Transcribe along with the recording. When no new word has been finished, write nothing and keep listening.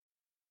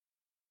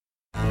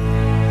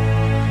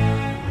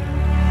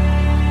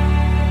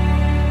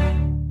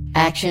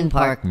Action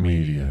Park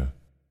Media.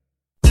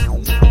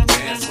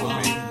 Dance with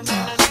me.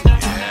 Yeah.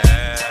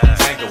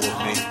 Tango with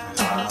me.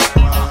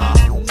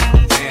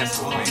 Dance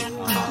with me.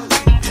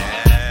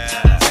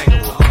 Yeah. Tango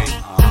with me.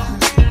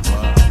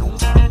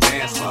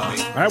 Dance with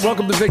me. All right,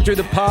 welcome to Victory,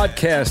 the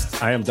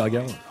podcast. I am Doug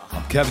Ellen.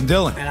 I'm Kevin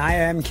Dillon. And I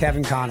am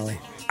Kevin Connolly.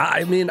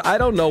 I mean, I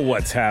don't know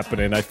what's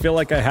happening. I feel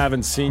like I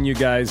haven't seen you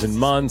guys in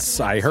months.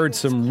 I heard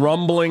some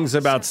rumblings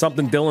about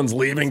something. Dillon's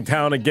leaving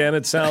town again,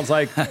 it sounds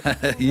like.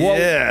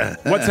 Yeah.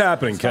 What's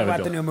happening, Talk Kevin about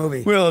the Dillon? new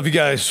movie. Well, if you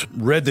guys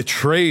read the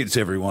trades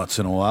every once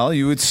in a while,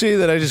 you would see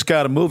that I just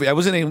got a movie. I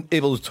wasn't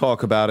able to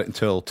talk about it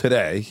until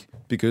today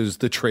because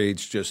the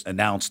trades just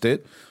announced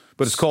it.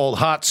 But it's called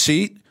Hot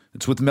Seat.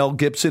 It's with Mel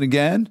Gibson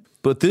again.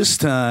 But this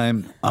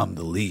time, I'm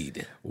the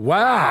lead.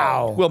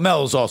 Wow. Well,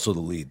 Mel is also the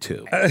lead,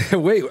 too.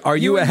 Wait, are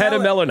you and ahead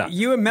of Mel or not?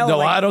 You and Mel, No,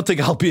 like, I don't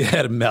think I'll be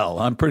ahead of Mel.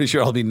 I'm pretty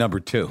sure I'll be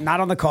number 2. not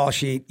on the call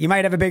sheet. You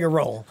might have a bigger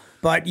role.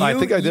 But you, I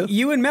think I do.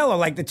 You and Mel are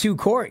like the two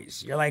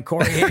Coreys. You're like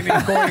Corey Haim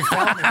and Corey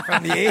Feldman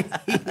from the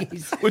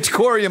 80s. Which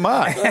Corey am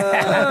I? Hey,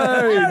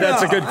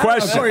 that's a good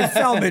question.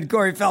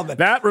 Corey Feldman.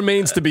 That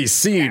remains to be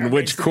seen,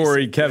 which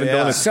Corey, Kevin Yeah.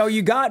 Dillon is. So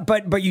you got,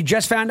 but you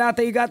just found out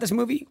that you got this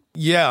movie,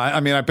 Yeah, I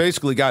mean, I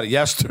basically got it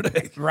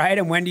yesterday. right?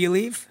 And when do you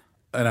leave?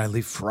 And I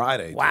leave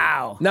Friday.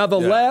 Wow. Now, the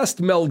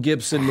last Mel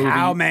Gibson movie.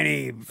 How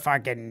many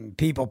fucking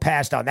people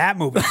passed on that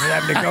movie for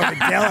them to go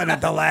to Dillon at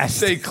the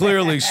last? They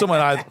clearly, someone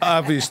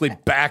obviously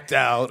backed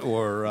out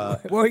or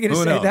What were you going to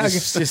who say, knows?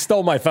 Doug? You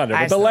stole my thunder.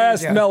 I But the stole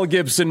last yours. Mel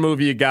Gibson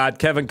movie you got,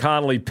 Kevin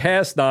Connolly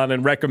passed on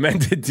and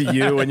recommended to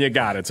you, and you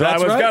got it. So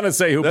That's I was right. going to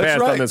say who That's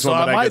passed right. on this so one.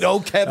 But I might guess owe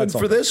Kevin that's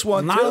for okay. this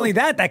one, Not too. only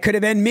that could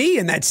have been me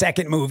in that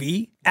second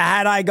movie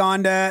had I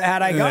gone.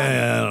 I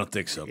don't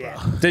think so, bro.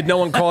 Yeah. Did no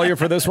one call you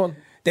for this one?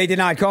 They did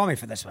not call me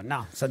for this one.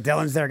 No. So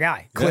Dillon's their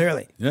guy,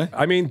 clearly. Yeah.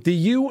 I mean,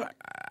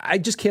 I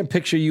just can't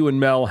picture you and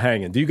Mel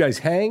hanging. Do you guys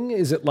hang?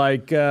 Is it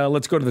like,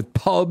 let's go to the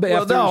pub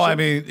Well, after? no, the show? I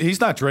mean,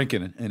 he's not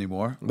drinking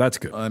anymore. That's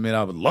good. I mean,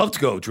 I would love to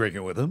go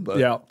drinking with him, but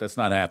Yeah. that's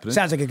not happening.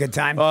 Sounds like a good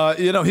time.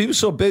 He was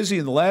so busy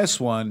in the last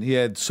one. He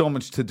had so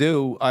much to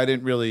do. I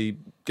didn't really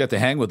get to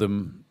hang with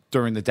him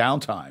during the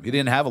downtime. He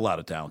didn't have a lot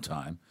of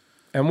downtime.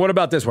 And what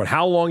about this one?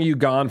 How long are you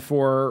gone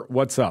for?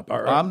 What's up?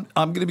 I'm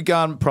going to be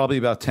gone probably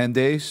about 10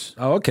 days.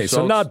 Oh, okay,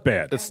 so not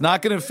bad. It's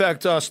not going to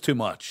affect us too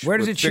much. Where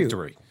does with it shoot?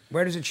 Victory.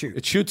 Where does it shoot?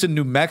 It shoots in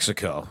New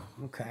Mexico,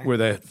 Okay. where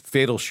the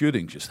fatal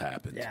shooing just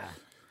happened. Yeah.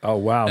 Oh,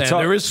 wow. And So-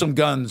 there is some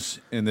guns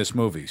in this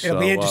movie. It'll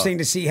be interesting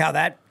to see how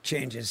that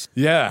changes.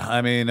 Yeah,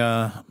 I mean,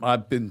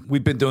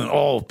 we've been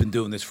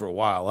doing this for a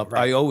while.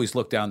 I always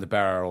look down the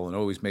barrel and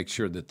always make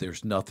sure that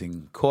there's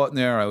nothing caught in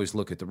there. I always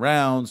look at the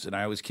rounds and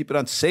I always keep it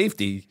on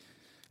safety,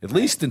 at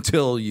least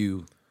until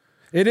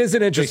it is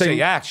an they interesting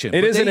say action.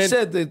 It But is they an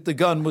said that the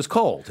gun was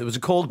cold. It was a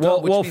cold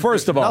gun. Which means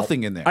first there's of all,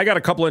 nothing in there. I got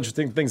a couple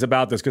interesting things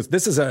about this because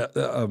this is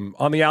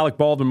on the Alec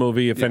Baldwin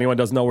movie. If anyone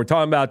doesn't know, we're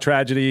talking about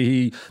tragedy.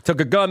 He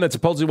took a gun that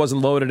supposedly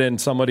wasn't loaded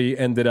and somebody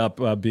ended up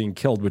being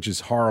killed, which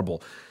is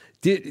horrible.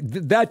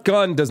 That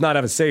gun does not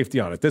have a safety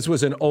on it. This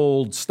was an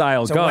old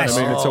style gun. I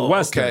mean, it's a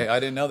Western. Okay, I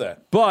didn't know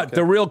that. But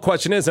the real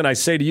question is, and I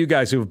say to you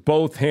guys who've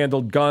both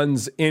handled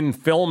guns in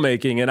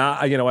filmmaking, and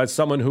I, as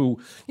someone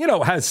who,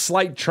 has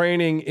slight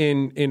training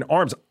in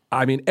arms,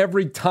 I mean,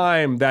 every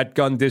time that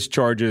gun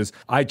discharges,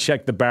 I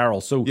check the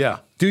barrel. So Yeah.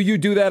 do you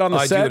do that on the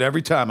I set? do it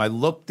every time. I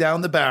look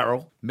down the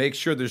barrel, make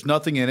sure there's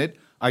nothing in it.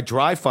 I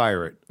dry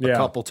fire it a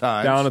couple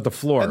times. Down at the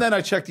floor. And then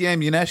I check the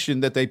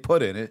ammunition that they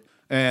put in it.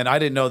 And I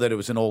didn't know that it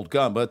was an old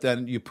gun, but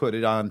then you put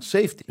it on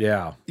safety.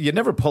 Yeah. You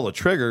never pull a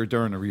trigger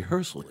during a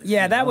rehearsal.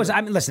 Yeah, that was.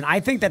 I mean, listen. I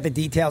think that the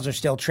details are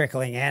still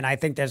trickling in. I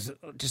think there's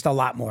just a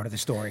lot more to the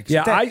story.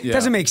 Yeah, it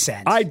doesn't make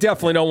sense. I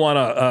definitely don't want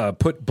to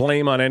put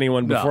blame on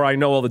anyone before I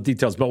know all the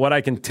details. But what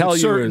I can tell It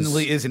you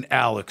certainly isn't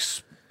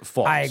Alex's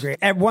fault. I agree.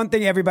 And one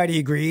thing everybody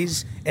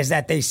agrees is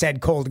that they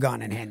said cold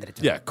gun and handed it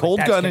to Yeah, them. cold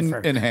that's gun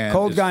confirmed. in hand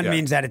Cold is- gun yeah.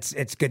 means that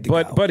it's good to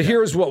go. But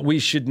here's what we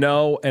should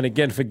know. And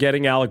again,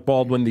 forgetting Alec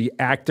Baldwin, the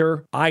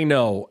actor, I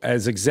know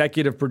as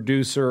executive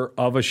producer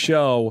of a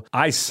show,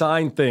 I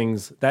sign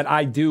things that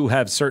I do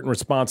have certain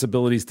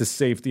responsibilities to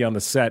safety on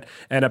the set.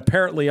 And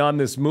apparently on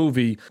this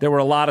movie, there were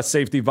a lot of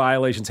safety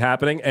violations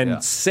happening.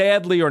 And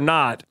sadly or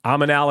not,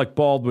 I'm an Alec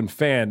Baldwin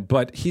fan,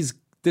 but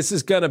this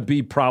is going to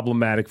be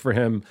problematic for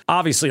him,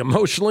 obviously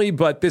emotionally,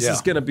 but this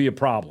is going to be a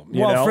problem.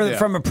 You know?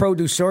 From a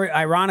producer,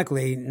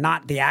 ironically,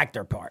 not the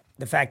actor part.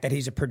 The fact that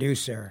he's a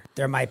producer,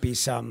 there might be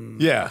something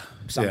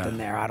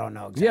there. I don't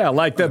know. Exactly. Yeah,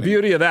 like the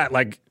beauty of that,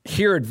 like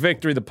here at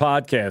Victory, the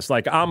podcast,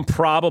 like I'm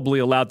probably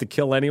allowed to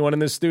kill anyone in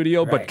this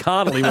studio, but Right.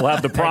 Connolly will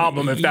have the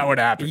problem if that would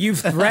happen. You've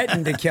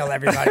threatened to kill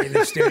everybody in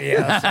the studio,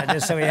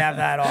 just so we have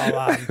that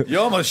all. You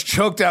almost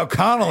choked out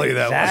Connolly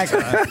that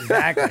one time.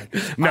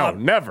 Exactly. No,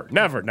 never.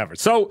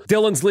 So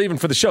Dillon's leaving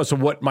for the show. So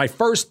what my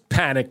first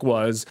panic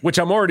was, which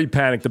I'm already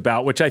panicked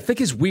about, which I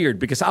think is weird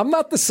because I'm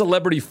not the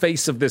celebrity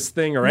face of this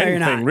thing or No, you're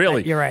anything, not.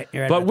 really. You're right.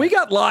 But we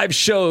got live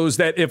shows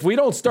that if we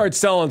don't start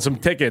selling some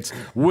tickets,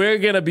 we're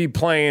going to be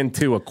playing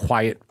to a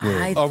quiet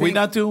room. Are we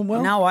not doing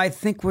well? No, I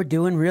think we're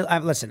doing real.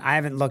 Listen, I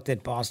haven't looked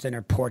at Boston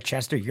or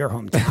Portchester, your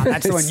hometown.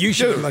 That's the one you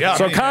should look at.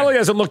 So Connolly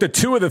hasn't looked at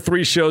 2 of the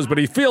 3 shows, but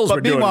he feels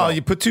we're doing well. Meanwhile,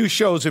 you put 2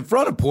 shows in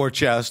front of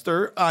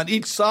Portchester on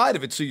each side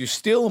of it, so you're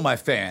stealing my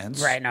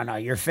fans. Right? No.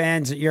 Your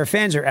fans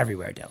are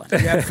everywhere, Dillon. You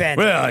have fans.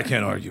 Well, I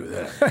can't argue with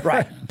that.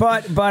 Right,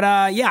 but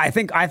yeah, I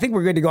think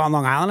we're good to go on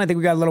Long Island. I think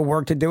we got a little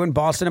work to do in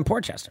Boston and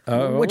Portchester,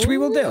 which we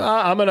will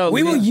do.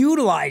 We will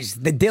utilize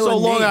the Dillon. So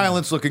Long name.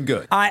 Island's looking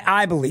good.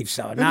 I believe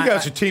so. You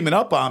guys are teaming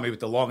up on me with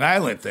the Long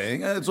Island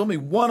thing. It's only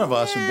one of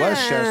us in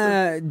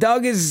Westchester.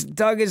 Doug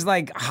is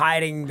like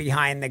hiding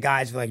behind the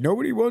guys. Like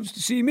nobody wants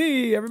to see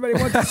me. Everybody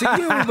wants to see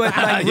you. But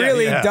like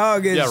really,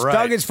 Doug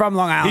is from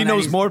Long Island. He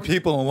knows more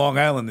people in Long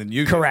Island than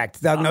you do.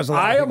 Correct. Doug knows a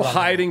lot. I am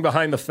hiding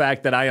behind the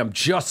fact that I am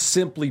just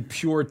simply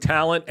pure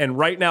talent, and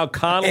right now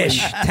Connolly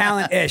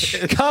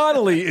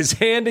Connolly is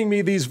handing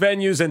me these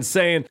venues and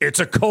saying it's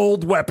a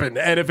cold weapon,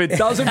 and if it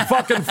doesn't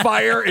fucking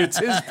fire, it's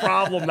his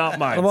problem, not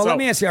mine. Well, let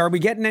me ask you: are we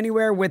getting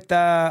anywhere with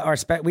our?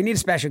 We need a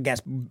special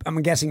guest.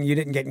 I'm guessing you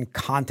didn't get in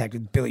contact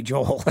with Billy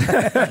Joel.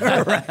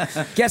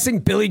 Guessing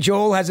Billy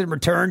Joel hasn't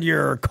returned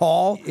your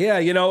call. Yeah,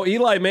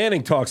 Eli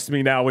Manning talks to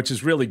me now, which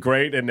is really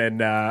great, and then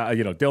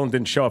Dillon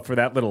didn't show up for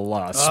that little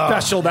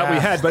special that we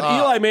had, but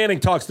Eli Manning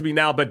talks to me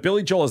now, but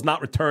Billy Joel has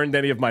not returned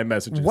any of my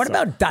messages. What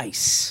about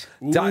Dice?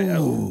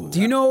 Do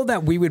you know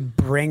that we would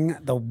bring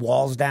the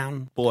walls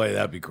down? Boy,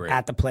 that'd be great.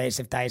 At the place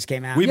if Dice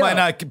came out. We might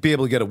not be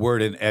able to get a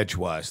word in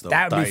edgewise, though.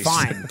 That would be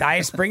fine.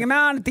 Dice, bring him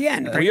out at the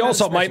end. We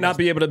also might not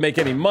be able to make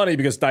any money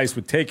because Dice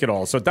would take it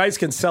all. So Dice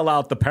can sell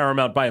out the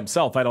Paramount by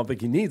himself. I don't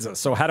think he needs us.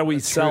 So how do we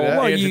sell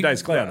Andrew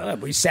Dice Clay?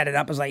 We set it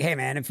up as like, hey,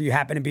 man, if you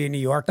happen to be in New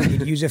York, you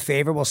could use a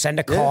favor. We'll send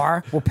a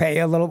car. We'll pay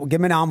you a little. We'll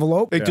give him an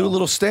envelope. They do a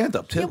little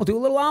stand-up, too. Yeah, we'll do a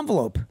little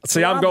envelope.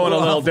 See, I'm going a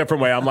little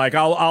different way. I'm like,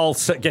 I'll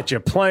get you a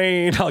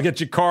plane, I'll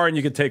get you a car, and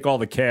you can take all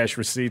the cash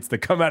receipts that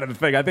come out of the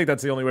thing. I think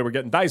that's the only way we're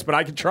getting Dice, but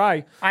I can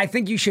try. I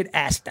think you should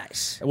ask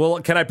Dice. Well,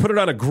 can I put it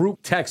on a group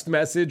text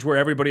message where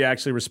everybody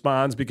actually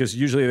responds? Because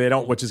usually they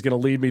don't, which is going to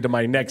lead me to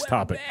my next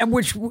topic. And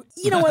which,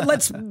 you know what,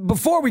 let's,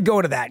 before we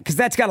go to that, because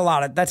it's got a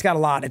lot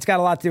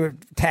to do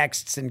with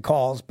texts and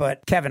calls,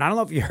 but Kevin, I don't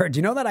know if you heard, do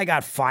you know that I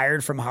got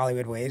fired from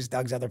Hollywood Ways,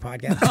 Doug's other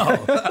podcast?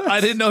 Oh, I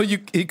didn't know he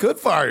could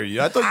fire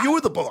you. I thought you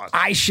were the boss.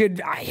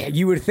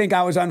 You would think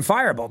I was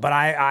unfireable, but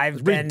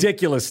I've been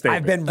ridiculous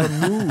statement. I've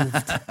been removed.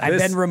 I've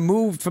been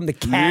removed from the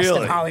cast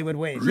of Hollywood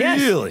Ways.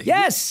 Really?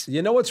 Yes.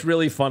 You know what's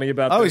really funny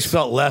about this? I always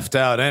felt left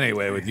out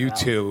anyway with you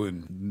two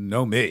and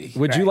no me.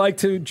 Would you like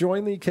to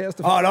join the cast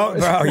of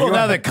Hollywood Ways? Well,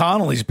 now that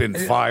Connolly's been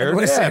fired,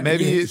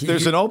 maybe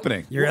there's an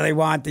opening. You really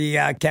want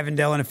the Kevin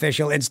Dillon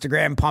official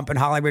Instagram pumping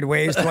Hollywood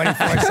Ways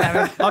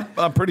 24/7?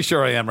 I'm pretty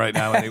sure I am right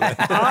now anyway.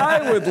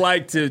 I would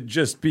like to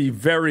just be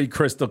very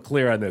crystal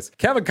clear on this.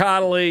 Kevin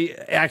Connolly,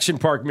 Action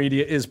Park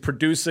Media, is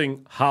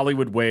producing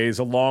Hollywood Ways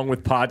along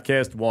with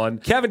Podcast One.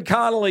 Kevin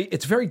Connolly,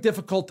 it's very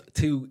difficult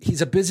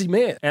he's a busy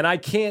man. And I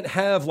can't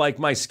have like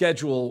my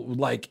schedule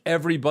like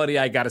everybody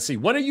I got to see.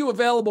 When are you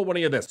available? When are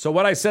you this? So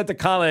what I said to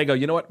Connolly, I go,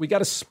 you know what? We got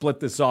to split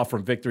this off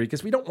from Victory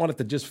because we don't want it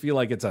to just feel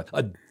like it's a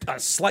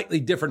slightly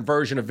different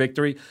version of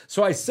Victory.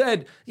 So I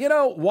said,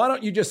 why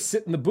don't you just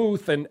sit in the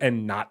booth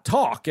and not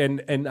talk?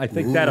 And I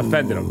think that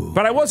offended him.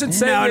 But I wasn't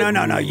saying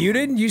No. You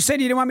didn't. You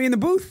said you didn't want me in the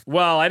booth.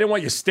 Well, I didn't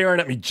want you staring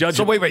at me judging.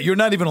 So wait, you're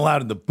not even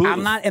allowed in the booth.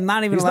 I'm not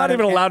even He's allowed. not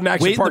even allowed in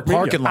Action Park Media.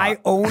 Parking lot. I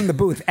own the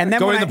booth, and then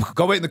go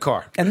wait in the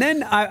car. And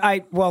then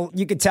well,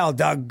 you could tell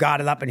Doug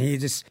got it up, and he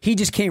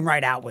just came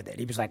right out with it.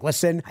 He was like,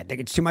 "Listen, I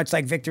think it's too much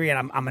like Victory,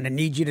 and I'm going to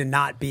need you to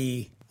not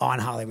be on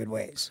Hollywood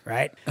Ways,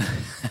 right?"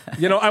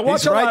 I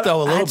watch He's a right lot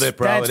though, a little bit,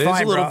 bro. That's It is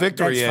fine, a little bro.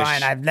 Victory-ish.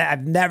 That's fine.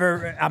 I've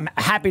never. I'm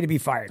happy to be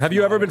fired. Have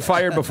you ever been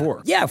fired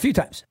before? Yeah, a few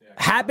times.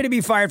 Happy to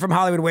be fired from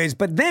Hollywood Ways,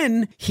 but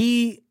then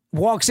he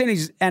walks in,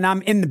 and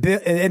I'm in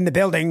the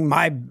building,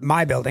 my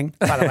building,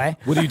 by the way.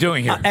 What are you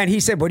doing here? And he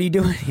said, "What are you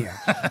doing here?"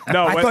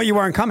 I thought you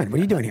weren't coming. What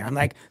are you doing here? I'm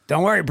like,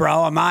 "Don't worry,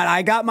 bro. I'm not.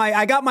 I got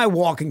my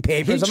walking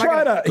papers." He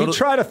tried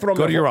to throw me.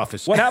 Go to your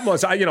office. What happened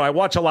was, I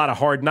watch a lot of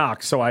Hard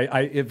Knocks. So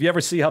if you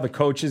ever see how the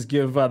coaches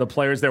give the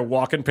players their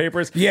walking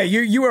papers, yeah,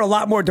 you were a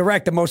lot more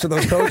direct than most of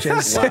those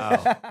coaches.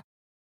 Wow.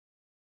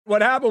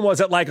 What happened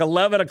was at like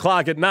 11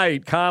 o'clock at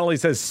night, Connolly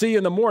says, "See you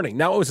in the morning."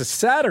 Now, it was a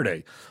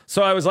Saturday.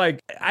 So I was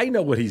like, I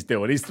know what he's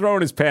doing. He's throwing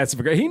his passive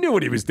aggressive. He knew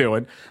what he was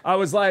doing. I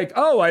was like,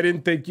 oh, I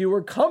didn't think you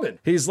were coming.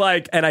 He's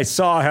like, and I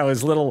saw how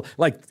his little,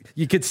 like,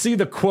 you could see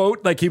the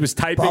quote, like he was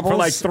typing for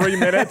like 3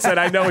 minutes. And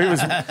I know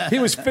he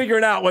was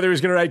figuring out whether he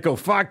was going to write, "Go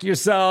fuck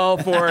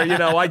yourself," or,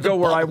 I go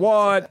where I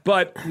want.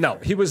 But no,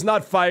 he was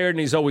not fired, and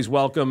he's always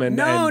welcome. And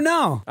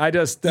No. I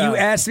just. You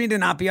asked me to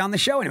not be on the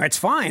show anymore. It's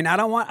fine.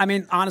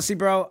 Honestly,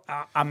 bro,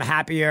 I'm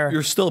happier.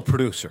 You're still a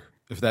producer,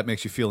 if that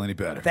makes you feel any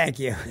better. Thank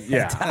you.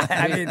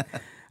 Yeah.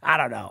 I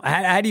don't know.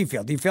 How do you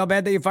feel? Do you feel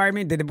bad that you fired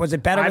me? Was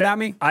it better without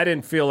me? I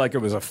didn't feel like it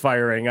was a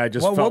firing. I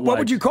just felt what like,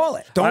 would you call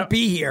it? Don't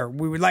be here.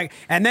 We would like,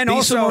 and then Be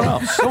also somewhere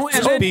else.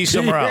 don't Be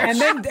somewhere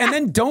else. and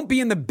then don't be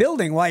in the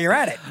building while you're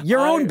at it.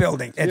 Your own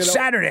building. It's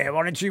Saturday. Why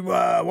aren't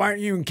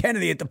you and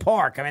Kennedy at the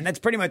park? I mean, that's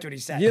pretty much what he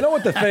said. You know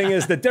what the thing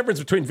is? The difference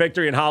between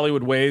Victory and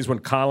Hollywood Ways when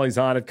Conley's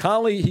on it.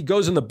 Conley, he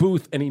goes in the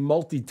booth and he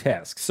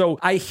multitasks. So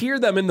I hear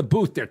them in the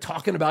booth. They're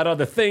talking about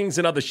other things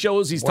and other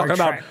shows. He's talking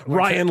about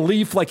Ryan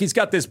Leaf, like he's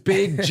got this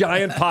big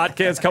giant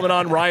podcast coming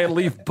on, Ryan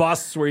Leaf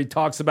Busts, where he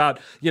talks about,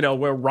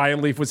 where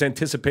Ryan Leaf was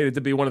anticipated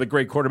to be one of the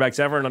great quarterbacks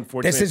ever, and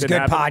unfortunately this is it good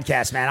didn't happen.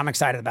 podcast, man. I'm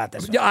excited about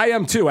this one. Yeah, I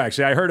am too,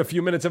 actually. I heard a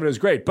few minutes of it. It was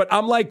great. But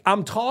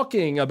I'm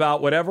talking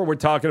about whatever we're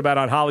talking about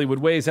on Hollywood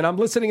Ways, and I'm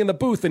listening in the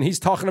booth, and he's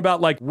talking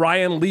about like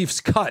Ryan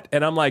Leaf's cut.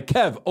 And I'm like,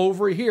 Kev,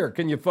 over here,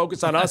 can you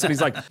focus on us? And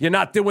he's like, you're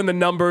not doing the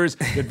numbers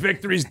that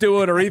Victory's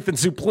doing or Ethan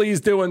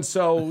Suplee's doing.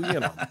 So,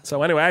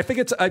 So anyway, I think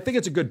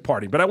it's a good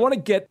party. But I want to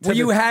get to Were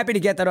you happy to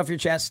get that off your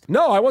chest?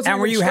 No, I wasn't.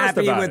 And were even you stressed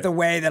happy about with it. the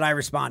way that I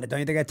responded? Don't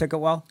you think I took it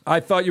well? I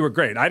thought you were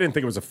great. I didn't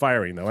think it was a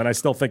firing, though, and I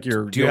still think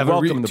you're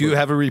welcome in the Do you booth.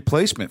 have a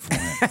replacement for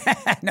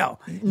him? No.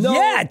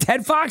 Yeah,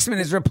 Ted Foxman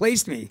has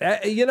replaced me.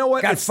 You know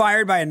what? Got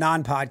fired by a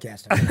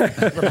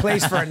non-podcaster.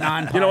 Replaced for a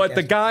non-podcaster. You know what?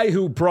 The guy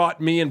who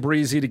brought me and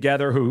Breezy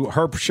together, who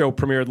her show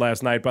premiered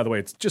last night, by the way,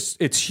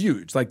 it's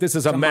huge. Like, this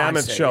is a mammoth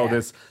monster, show.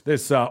 yeah.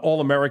 This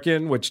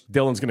All-American, which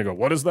Dillon's going to go,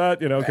 what is that?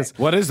 Because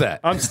What is that?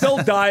 I'm still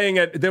dying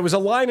at. There was a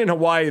line in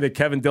Hawaii that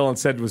Kevin Dillon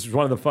said was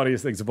one of the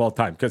funniest things of all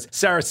time. Because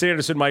Sarah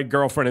Sanderson, my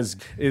girlfriend,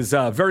 is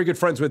very good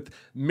friends with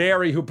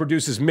Mary, who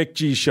produces Mick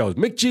G's shows.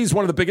 Mick G's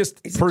one of the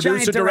biggest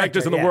producer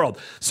directors in the world.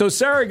 So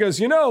Sarah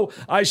goes,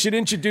 I should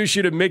introduce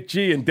you to Mick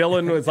G. And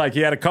Dillon was like,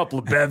 he had a couple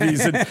of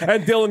bevies,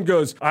 and Dillon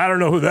goes, I don't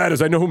know who that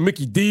is. I know who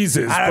Mickey D's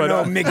is. I don't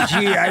know Mick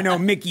G. I know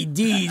Mickey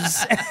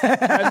D's.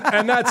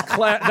 and that's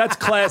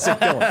classic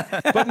Dillon.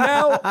 But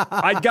now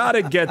I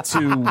gotta get to.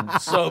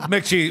 So,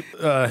 Mick G,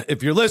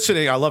 if you're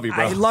listening, I love you,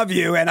 bro. I love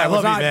you, and I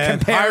was love you, not man.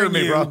 comparing Hire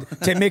me, you bro.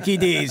 to Mickey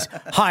D's.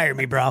 Hire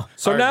me, bro.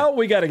 So now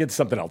we got to get to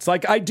something else.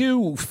 Like, I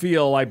do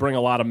feel I bring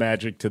a lot of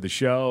magic to the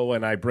show,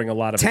 and I bring a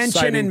lot of Tension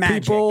exciting and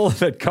magic. people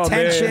that come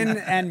Tension in.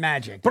 and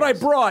magic. But I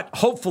brought,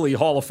 hopefully,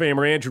 Hall of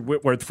Famer Andrew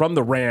Whitworth from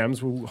the Rams,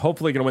 who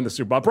hopefully going to win the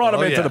Super Bowl. I brought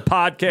him into the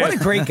podcast. What a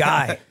great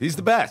guy. He's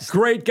the best.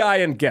 Great guy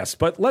and guest.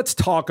 But let's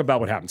talk about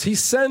what happens. He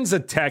sends a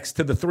text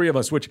to the three of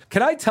us, which,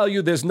 can I tell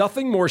you, there's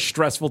nothing more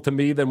stressful to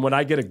me than when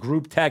I get a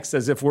group text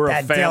as if we're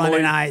a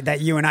family.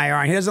 That you and I are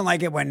on. He doesn't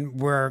like it when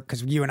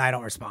because you and I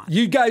don't respond.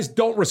 You guys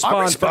don't respond.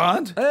 I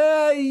respond.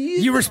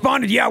 You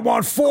responded, yeah, I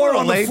want 4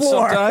 on the late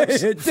floor.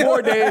 sometimes.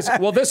 4 days.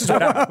 Well, this is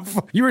what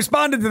happened. You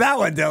responded to that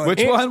one, Dylan.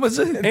 Which one was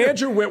it?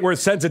 Andrew Whitworth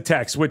sends a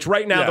text, which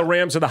right now the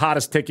Rams are the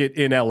hottest ticket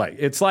in LA.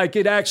 It's like,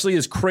 it actually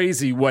is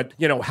crazy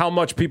how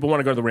much people want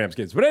to go to the Rams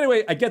games. But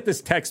anyway, I get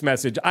this text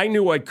message. I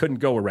knew I couldn't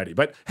go already.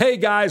 But hey,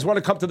 guys, want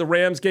to come to the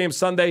Rams game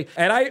Sunday?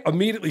 And I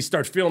immediately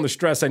start feeling the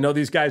stress. I know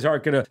these guys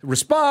aren't going to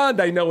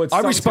respond. I know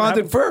I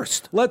responded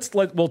first.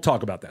 We'll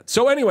talk about that.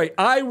 So anyway,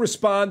 I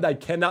respond, I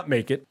cannot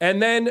make it.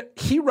 And then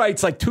he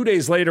writes like 2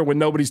 days later when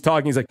nobody's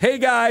talking, he's like, hey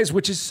guys,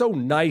 which is so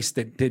nice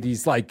that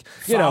he's like,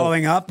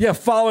 following up. Yeah,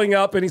 following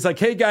up. And he's like,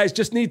 hey guys,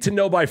 just need to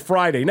know by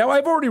Friday. Now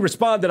I've already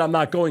responded, I'm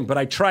not going, but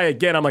I try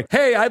again. I'm like,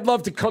 hey, I'd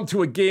love to come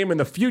to a game in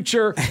the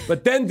future.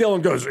 But then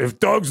Dillon goes, if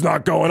Doug's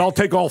not going, I'll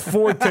take all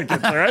 4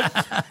 tickets. All right.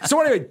 So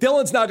anyway,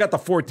 Dillon's now got the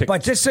 4 tickets.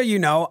 But just so you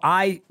know,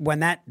 when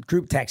that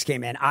group text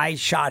came in, I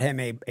shot him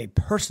a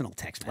personal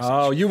text message.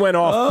 Oh, you went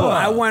off.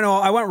 I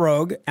went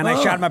rogue, and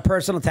I shot him a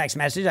personal text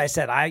message. I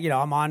said,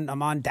 I'm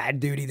on dad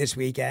duty this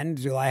weekend.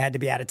 So I had to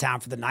be out of town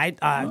for the night.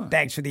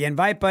 Thanks for the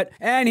invite.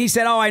 And he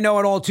said, I know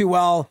it all too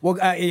well.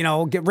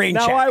 We'll get rain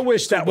check. Now I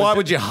wish that. Why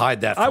would you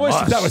hide that from I wish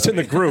us? that was in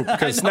the group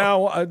because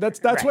now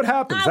that's what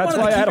happens. That's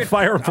why I had to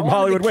fire him from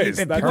Hollywood Ways.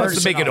 He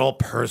wants to make it all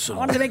personal.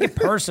 I wanted to make it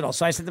personal,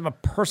 so I sent them a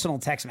personal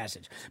text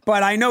message.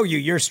 But I know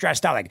you're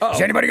stressed out. Like,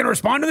 is anybody going to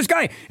respond to this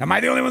guy? Am I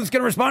the only one that's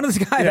going to respond to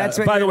this guy? Yeah. That's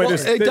what By the way,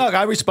 Hey, Doug,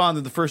 I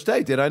responded the first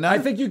day, did I not? I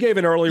think you gave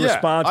an early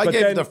response. I but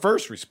gave then, the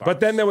first response. But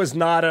then there was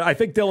not. I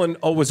think Dillon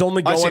was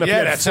only going. I said, if he yeah,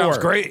 had that 4. sounds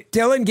great.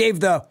 Dylan gave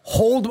the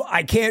hold.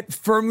 I can't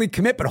firmly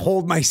commit, but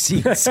hold my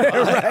seats.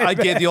 I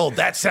gave the old,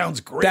 that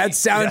sounds great. That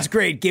sounds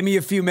great. Give me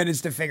a few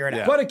minutes to figure it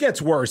out. But it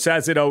gets worse,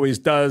 as it always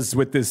does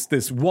with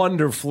this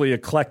wonderfully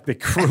eclectic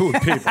crew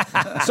of people.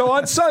 So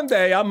on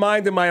Sunday, I'm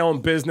minding my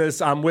own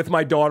business. I'm with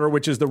my daughter,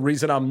 which is the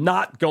reason I'm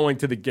not going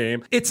to the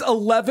game. It's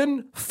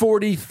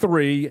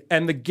 11:43,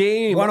 and the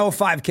game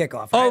 105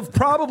 kickoff. Right? of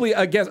probably,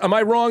 I guess, am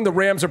I wrong? The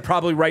Rams are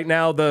probably right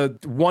now the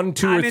 1,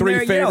 2, or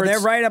 3 favorites. They're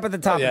right up at the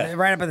top. Yeah. They're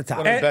right up at the top.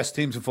 One of the best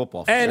teams in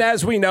football. And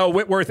as we know,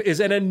 Whitworth is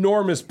an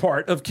enormous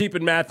part of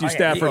keeping Matthew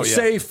Stafford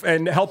safe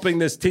and helping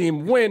this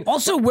team win.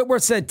 Also,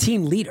 Whitworth's a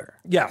team leader.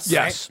 Yes.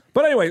 Yes.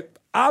 But anyway,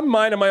 I'm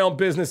minding my own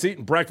business,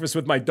 eating breakfast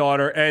with my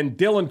daughter, and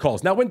Dillon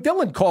calls. Now, when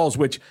Dillon calls,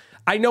 which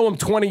I know him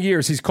 20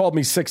 years. He's called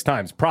me 6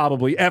 times,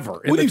 probably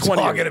ever. In What are the you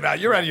 20 talking years. about?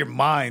 You're out of your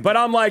mind. But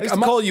I'm like, I used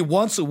to call you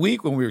once a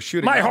week when we were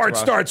shooting. my heart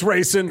Entourage. starts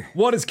racing.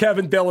 What does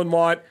Kevin Dillon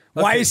want?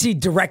 Why is he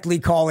directly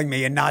calling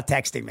me and not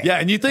texting me? Yeah,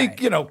 and you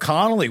think,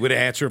 Connolly would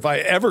answer if I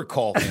ever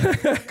called him.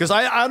 Because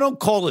I don't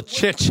call a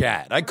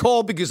chit-chat. I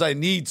call because I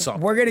need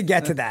something. We're going to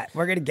get to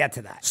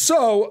that.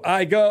 So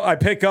I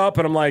pick up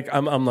and I'm like,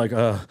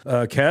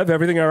 Kev,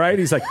 everything all right?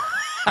 He's like,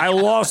 I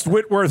lost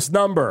Whitworth's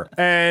number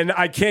and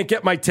I can't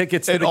get my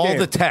tickets to And the all game.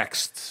 the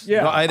texts.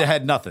 Yeah. No, I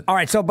had nothing. All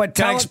right, so but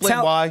Can I tell explain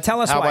tell- why? Tell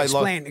us How why. I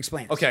lost-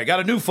 Explain. Okay, I got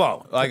a new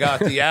phone. I got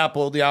the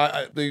Apple,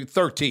 the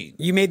 13.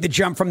 You made the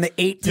jump from the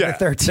 8 to the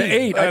 13. The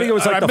 8. I think it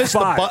was like the missed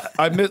 5.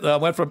 I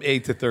went from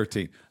 8 to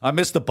 13. I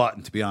missed the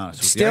button, to be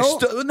honest with you.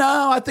 Still?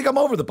 No, I think I'm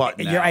over the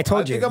button now. I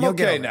told you, I think I'm you'll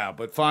get okay over it. now,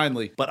 but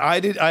finally. But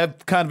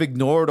I've kind of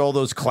ignored all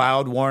those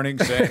cloud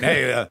warnings saying,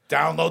 hey,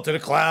 download to the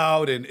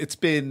cloud.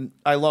 And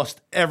I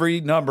lost every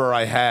number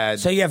I had.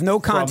 So you have no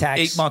from contacts.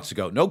 8 months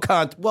ago.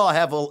 Well, I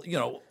have, old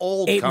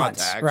 8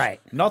 months, contacts. right.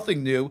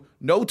 Nothing new.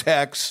 No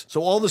texts.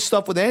 So all the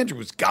stuff with Andrew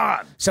was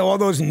gone. So all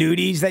those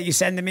nudies that you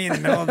send to me in the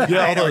middle of the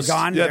night are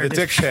gone? Yeah, They're the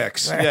just- dick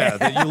pics. Yeah,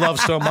 that you love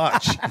so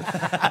much.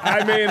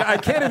 I mean, I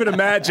can't even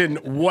imagine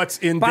what's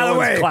in By the Dillon's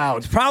way, cloud.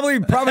 it's probably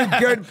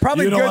good.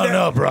 Probably You don't good. wanna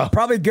know, bro.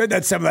 Probably good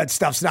that some of that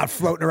stuff's not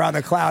floating around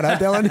the cloud, huh,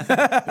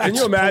 Dylan? Can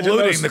you imagine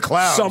polluting the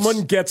clouds.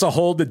 someone gets a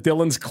hold of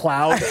Dillon's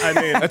cloud? I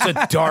mean, That's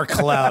a dark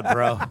cloud,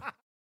 bro.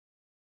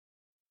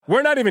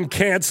 we're not even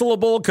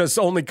cancelable because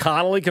only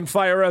Connolly can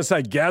fire us,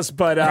 I guess.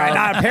 But Right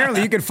now,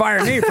 apparently, you could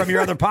fire me from your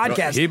other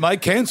podcast. He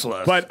might cancel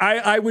us. But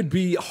I would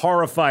be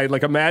horrified.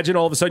 Like, imagine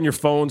all of a sudden your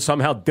phone,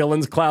 somehow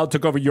Dillon's cloud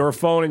took over your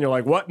phone, and you're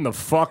like, what in the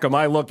fuck am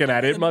I looking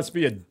at? It must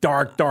be a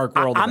dark, dark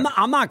world. I'm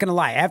not going to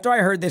lie. After I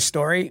heard this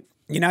story,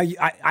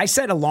 I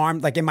set alarm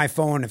like in my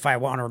phone if I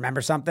want to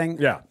remember something.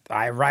 Yeah.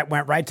 I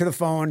went right to the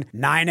phone,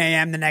 9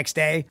 a.m. the next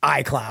day,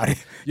 iCloud,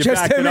 You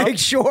just backed to it up? make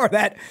sure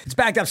that it's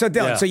backed up. So,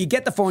 Dylan, Yeah. so you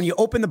get the phone, you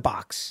open the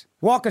box.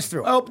 Walk us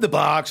through it. I opened the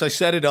box. I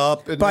set it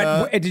up. And,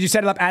 But did you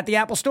set it up at the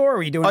Apple Store, or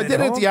were you doing it I did it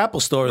at home? the Apple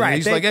Store. Right.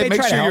 He's They- like, hey, they make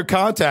try to sure your help.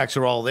 contacts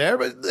are all there.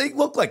 But they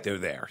look like they're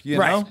there. You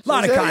Right. know? A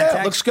lot of Yeah,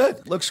 contacts. looks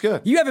good. Looks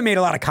good. You haven't made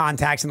a lot of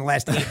contacts in the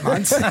last 8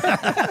 months.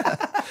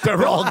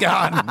 They're all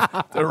gone.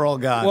 They're all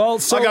gone. Well,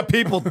 so- I got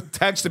people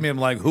texting me. I'm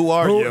like, who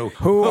are you?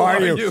 Who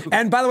are you?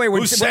 And by the way,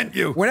 who sent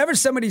you? Whenever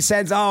somebody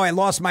says, "Oh, I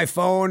lost my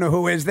phone," or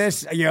 "Who is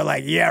this?" You're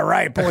like, "Yeah,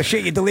 right.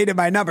 Bullshit. You deleted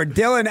my number."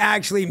 Dylan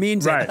actually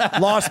means Right. it.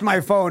 Lost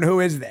my phone. Who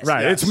is this?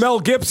 Right. Yes. It's Mel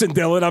Gibson,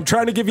 Dylan. I'm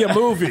trying to give you a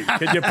movie.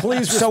 Can you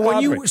please So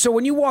respond to me?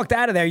 when you walked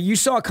out of there, you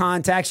saw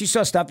contacts, you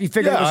saw stuff, you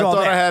figured Yeah, it was I all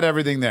thought there. I had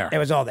everything there. It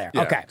was all there.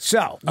 Yeah. Okay, so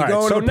you All go right,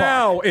 to so the park.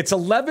 now it's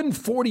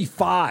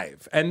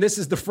 11:45, and this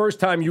is the first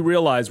time you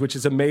realize, which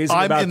is amazing.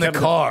 I'm about in the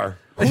Kevin- car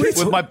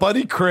with my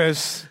buddy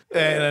Chris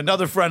and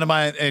another friend of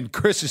mine and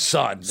Chris's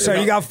son. So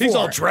you got He's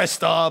four. all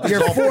dressed up. He's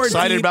You're all four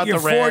excited deep. about You're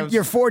the Rams.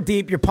 You're four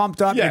deep. You're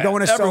pumped up. yeah, You're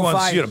going to everyone's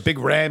SoFi. a big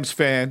Rams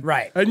fan.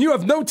 Right. And you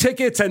have no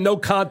tickets and no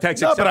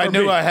contacts. No, except but I for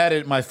knew me. I had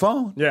it in my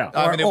phone. Yeah.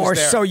 I mean, it was Or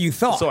there. so you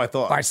thought. So I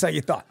thought. All right, so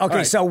you thought. Okay,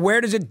 right. so where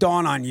does it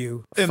dawn on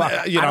you? And, Fuck,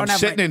 I don't I'm have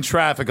sitting my- in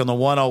traffic on the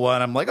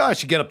 101. I'm like, oh, I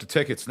should get up the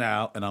tickets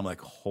now. And I'm like,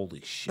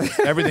 holy shit,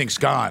 everything's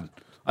gone.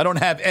 I don't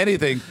have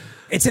anything.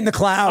 It's in the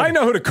cloud. I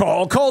know who to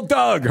call. Call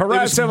Doug. It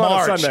Harass was him on a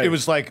March. Sunday. It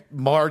was like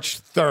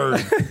March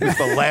 3rd. It was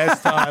the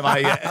last time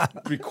I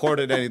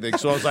recorded anything.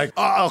 So I was like,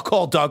 oh, I'll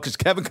call Doug because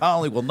Kevin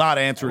Connolly will not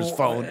answer his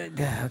phone.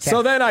 Okay.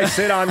 So then I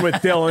sit on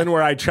with Dillon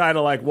where I try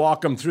to like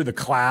walk him through the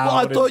cloud. Well,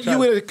 I and thought try- you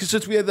would, because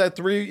since we had that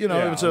it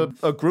was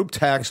a group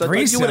text. I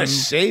thought you would have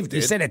saved it.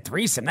 You said a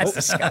threesome. That's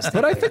disgusting.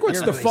 But I think what's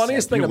You're the really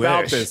funniest sick. thing You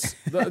about wish. this,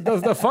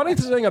 the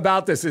funniest thing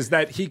about this is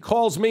that he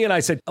calls me and I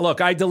said, look,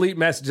 I delete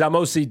messages. I'm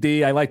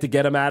OCD. I like to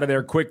get them out of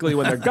there quickly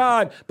when they're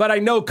gone. But I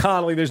know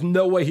Connolly, there's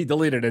no way he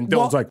deleted it. And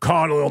Dylan's like,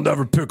 Connolly will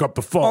never pick up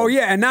the phone. Oh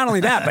yeah, and not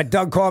only that, but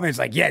Doug called me. It's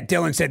like, yeah,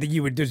 Dylan said that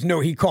you would.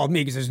 He called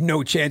me because there's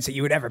no chance that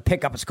you would ever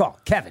pick up his call.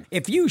 Kevin,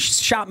 if you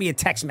shot me a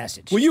text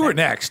message, Well, you were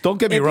next. Don't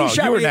get me if wrong.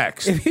 shot You were me-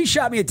 next. If he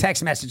shot me a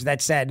text message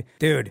that said,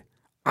 dude,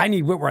 I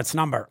need Whitworth's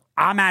number.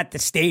 I'm at the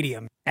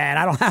stadium and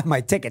I don't have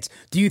my tickets.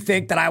 Do you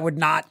think that I would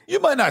not? You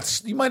might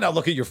not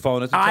look at your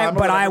phone at the time. or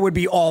But I whatever. would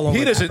be all over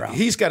He that, doesn't. bro.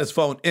 He's got his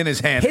phone in his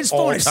hand. His at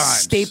all phone is times.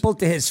 stapled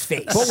to his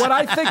face. But what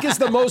I think is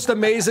the most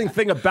amazing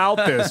thing about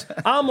this,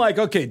 I'm like,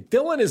 okay,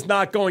 Dillon is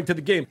not going to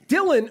the game.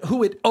 Dillon,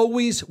 who it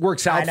always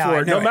works out I know, for, I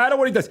it, knew no it. matter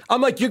what he does.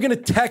 I'm like, you're going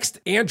to text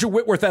Andrew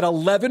Whitworth at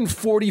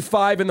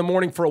 11:45 in the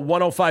morning for a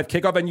 105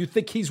 kickoff, and you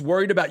think he's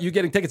worried about you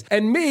getting tickets.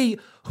 And me,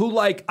 who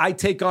like, I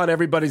take on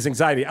everybody's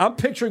anxiety. I'm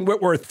picturing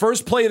Whitworth,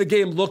 first play of the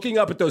game, looking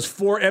up at those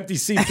 4 empty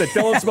seats that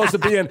Dillon's supposed to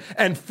be in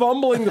and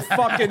fumbling the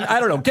fucking, I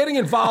don't know, getting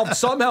involved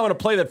somehow in a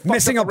play that fucks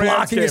Missing a up the Rams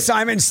blocking game.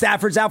 assignment.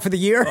 Stafford's out for the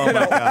year. You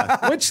know,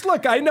 which,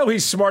 look, I know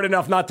he's smart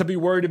enough not to be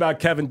worried about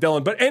Kevin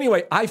Dillon. But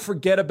anyway, I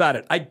forget about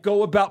it. I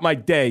go about my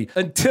day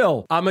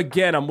until I'm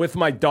with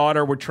my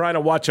daughter. We're trying to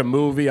watch a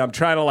movie. I'm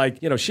trying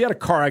to she had a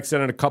car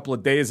accident a couple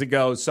of days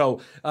ago. So,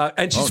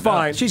 and she's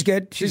fine. She's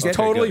good. She's good.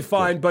 totally Good,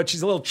 fine, but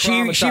she's a little She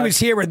traumatized. was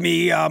here with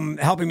me,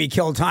 helping me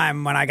kill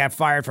time when I got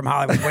fired from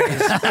Hollywood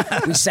Ways.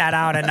 we sat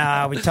out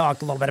and we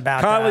talked a little bit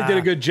about. Conley did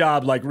a good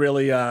job, like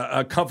really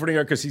comforting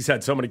her because he's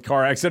had so many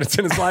car accidents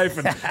in his life.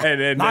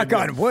 And knock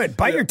on wood.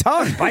 Bite your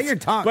tongue. Bite your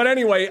tongue. But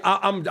anyway,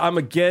 I'm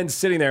again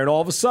sitting there, and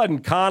all of a sudden,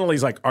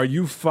 Connolly's like, "Are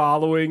you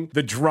following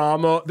the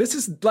drama?" This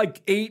is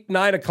like 8,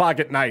 9 o'clock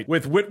at night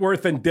with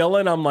Whitworth and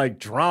Dillon. I'm like,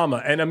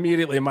 drama, and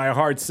immediately my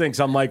heart sinks.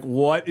 I'm like,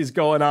 what is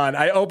going on?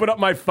 I open up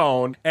my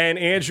phone, and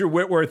Andrew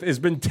Whitworth has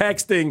been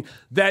texting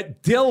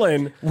that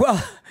Dillon.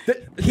 Well,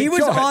 he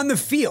was on the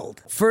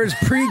field for his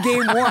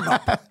pregame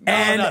warm-up.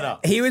 No.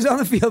 He was on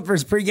the field for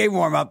his pregame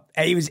warm-up,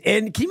 and he was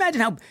in. Can you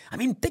imagine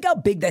think how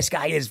big this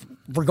guy is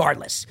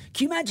regardless.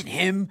 Can you imagine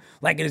him,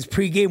 like, in his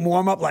pregame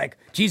warm-up, like,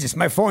 Jesus,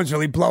 my phone's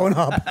really blowing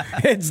up.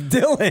 It's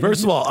Dillon.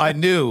 First of all, I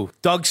knew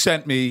Doug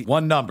sent me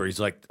one number. He's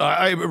like,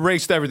 I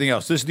erased everything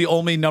else. This is the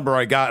only number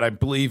I got. I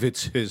believe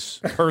it's his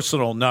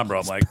personal number.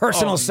 I'm like,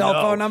 personal cell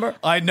phone number?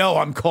 I know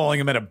I'm calling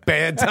him at a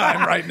bad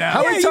time right now.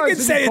 How many you times can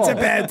did say you it's call?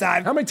 a bad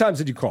time. How many times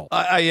did you call?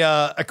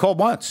 I called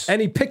once.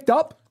 And he picked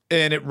up?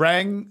 And it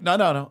rang.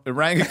 No. It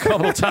rang a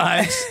couple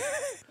times.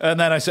 And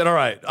then I said, all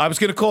right, I was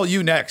going to call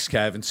you next,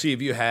 Kev, and see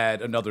if you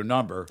had another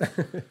number.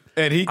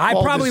 And I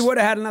probably would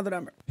have had another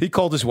number. He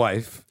called his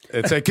wife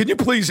and said, can you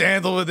please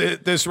handle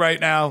this right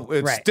now?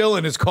 It's Right.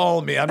 Dillon is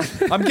calling me.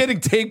 I'm getting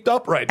taped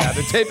up right now.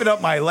 They're taping up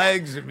my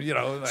legs. You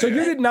know. So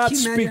you did not Can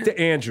you speak imagine? to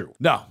Andrew?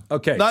 No.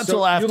 Okay. Not so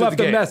until after you left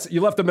the game.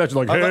 You left a message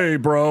like, hey,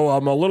 bro,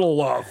 I'm a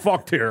little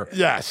fucked here.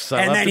 Yes.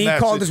 I And left then a he message.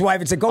 called his wife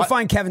and said, go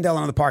find Kevin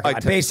Dillon in the parking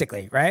lot, te-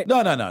 basically, right?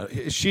 No.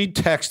 She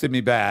texted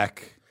me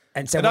back.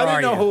 And said, And I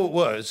where didn't are know you? who it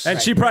was.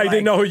 And she probably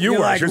didn't know who you you're were.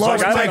 like, She was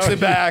lost like, I the don't know. texted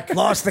back.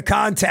 Lost the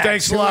contact.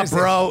 Thanks a lot,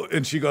 bro.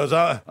 And she goes,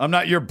 I'm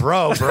not your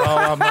bro.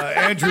 I'm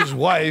Andrew's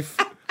wife.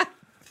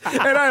 And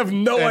I have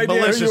no And idea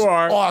who Melissa's you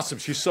are. awesome.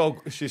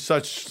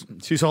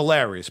 She's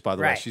hilarious, by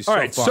the way. Right. She's All so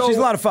right, fun. so She's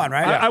a lot of fun,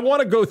 right? I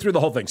want to go through the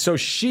whole thing. So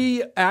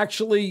she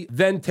actually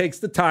then takes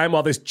the time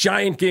while this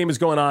giant game is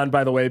going on,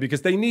 by the way,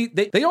 because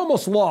they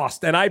almost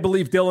lost, and I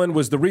believe Dillon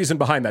was the reason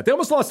behind that. They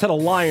almost lost to the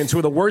Lions, who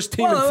are the worst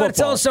team in Well, football.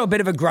 it's also a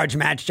bit of a grudge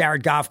match.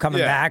 Jared Goff coming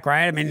Yeah. back,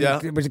 right? I mean,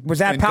 Yeah. was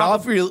that and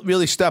powerful? Goff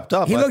really stepped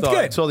up. He I looked thought,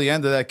 good until the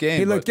end of that game.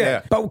 He looked good.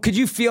 Yeah. But could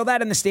you feel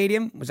that in the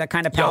stadium? Was that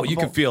kind of Yo, palpable? you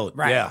can feel it.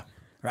 Right. Yeah.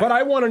 But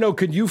I want to know,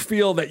 could you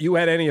feel that you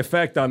had any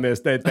effect on this?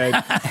 That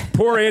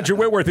poor Andrew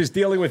Whitworth is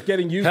dealing with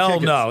getting you Hell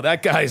tickets? no.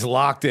 That guy's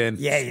locked in.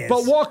 Yeah, he is.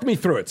 But walk me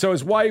through it. So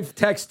his wife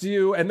texts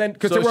you, and then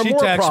because So there were she more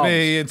texted problems.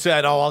 me and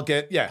said, I'll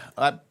get,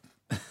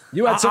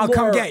 You had some I'll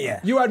come more- get you.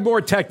 You had more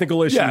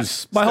technical issues.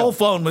 yes. My whole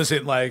phone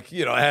wasn't like,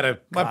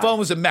 my phone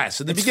was a mess.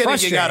 In the It's beginning,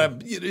 you got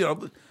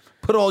to,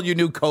 put all your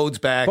new codes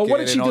back. But what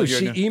in did she and all do? your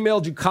She new-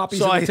 emailed you copies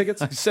So of I, the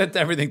tickets? I sent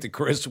everything to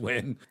Chris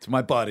Wynn, to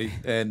my buddy,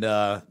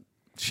 and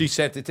she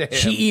sent it to him.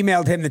 She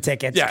emailed him the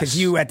tickets because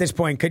Yes. you, at this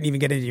point, couldn't even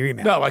get into your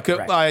email. No, I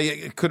couldn't.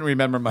 Right. I couldn't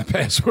remember my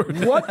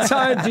password. What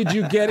time did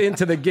you get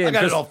into the game? I got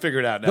it 'Cause all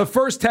figured out now. The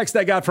first text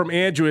I got from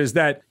Andrew is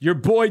that your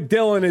boy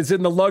Dillon is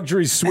in the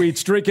luxury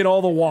suites drinking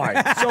all the wine.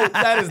 So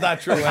that is not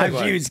true. She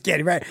Anyway. was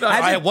kidding, right? No,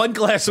 I had one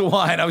glass of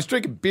wine. I was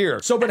drinking beer.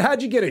 But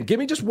how'd you get in?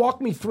 Just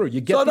walk me through.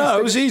 You get So these no, it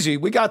tickets? was easy.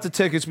 We got the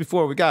tickets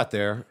before we got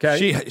there.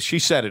 Okay. She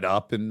set it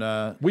up, and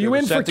Were you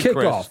in for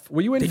kickoff?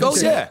 Were you in? Did for you Oh,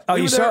 see yeah. it? Oh,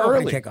 We you were saw there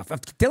early early. kickoff.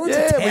 Dylan's a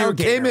Yeah, we tailgater,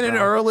 came in bro.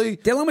 early.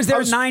 Dylan was there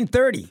I at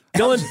 9:30.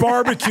 Dylan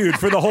barbecued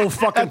for the whole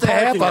fucking At the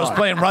half, parking I was lot.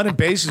 playing running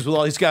bases with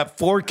all. He's got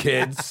 4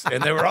 kids,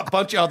 and there were a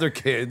bunch of other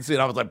kids, and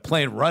I was like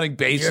playing running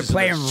bases. You're in the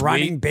playing suite.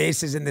 running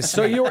bases in the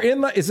So you were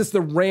in the? Is this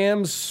the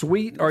Rams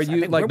suite? Or are you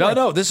think like? we're-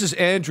 No, this is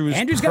Andrew's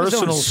Andrew's got his own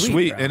personal suite,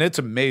 suite, bro. and it's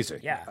amazing.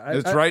 Yeah.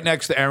 It's right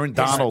next to Aaron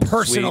Donald's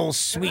personal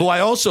suite. who I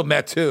also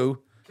met too.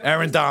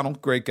 Aaron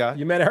Donald, great guy.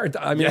 You met Aaron.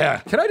 I mean, Yeah.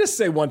 Can I just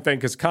say one thing?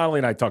 Because Connolly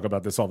and I talk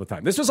about this all the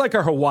time. This was like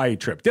our Hawaii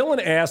trip. Dylan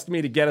asked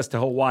me to get us to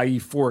Hawaii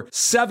for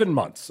 7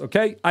 months.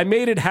 Okay, I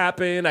made it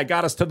happen. I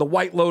got us to the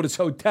White Lotus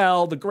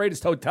Hotel, the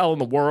greatest hotel in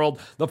the world,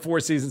 the Four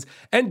Seasons.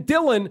 And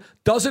Dylan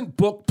doesn't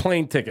book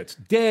plane tickets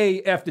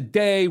day after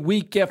day,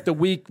 week after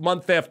week,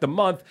 month after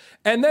month,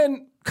 and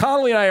then.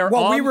 Connolly and I are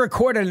Well, on. we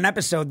recorded an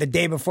episode the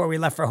day before we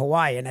left for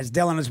Hawaii, and as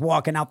Dylan is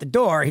walking out the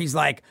door, he's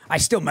like, "I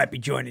still might be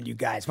joining you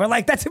guys." We're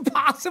like, "That's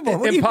impossible.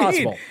 What do you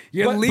Impossible. mean?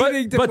 You're But-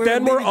 leaving." but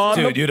then we're on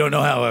Dude, you don't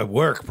know how I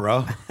work,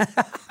 bro.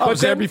 I was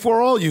there then- before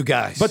all you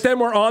guys. But then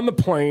we're on the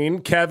plane,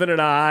 Kevin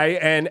and I,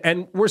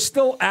 and we're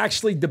still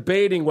actually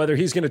debating whether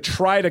he's going to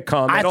try to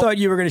come. I And- thought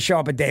you were going to show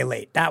up a day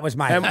late. That was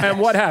my. And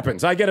what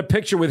happens? I get a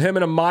picture with him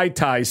in a Mai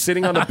Tai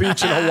sitting on the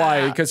beach in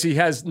Hawaii because he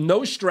has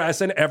no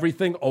stress and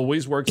everything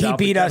always works he out. for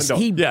beat Kevin us.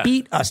 Dillon. He Yeah.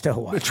 beat us to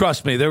Hawaii.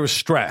 Trust me, there was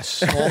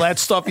stress. All that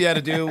stuff you had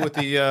to do with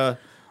the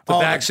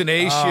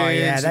vaccinations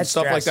and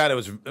stuff like stress. that.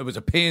 It was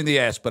a pain in the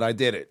ass, but I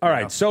did it. All you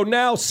right, know? so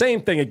now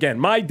same thing again.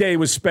 My day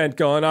was spent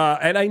going,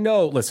 and I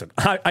know, listen,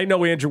 I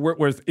know Andrew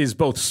Whitworth is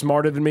both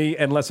smarter than me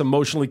and less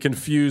emotionally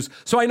confused,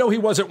 so I know he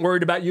wasn't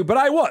worried about you, but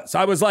I was.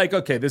 I was like,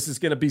 okay, this is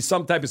going to be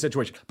some type of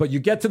situation. But you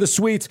get to the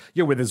suites,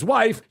 you're with his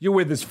wife, you're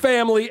with his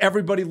family,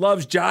 everybody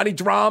loves Johnny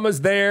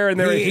Drama's there, and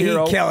they're a He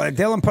hero. killed it.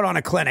 Dylan put on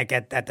a clinic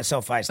at the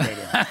SoFi Stadium.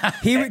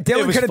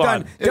 Dylan was could have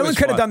fun. done. It Dylan was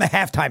could have fun. done the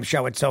halftime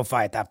show at SoFi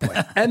at that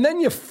point. And then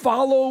you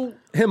follow follow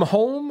him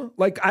home?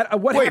 Like,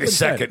 what Wait a happens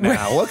second then?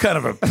 now. What kind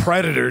of a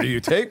predator do you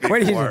take me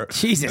Wait, for?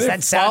 Jesus, I that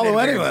didn't sounded follow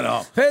weird. anyone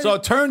home. So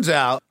it turns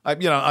out,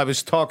 I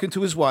was talking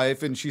to his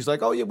wife, and she's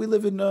like, "Oh yeah, we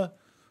live in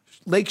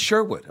Lake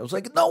Sherwood." I was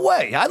like, "No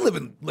way, I live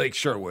in Lake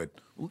Sherwood."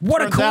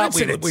 What a Turns out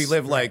coincidence. we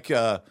live like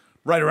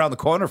right around the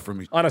corner from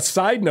me. On a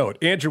side note,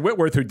 Andrew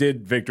Whitworth, who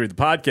did Victory the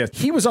podcast,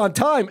 he was on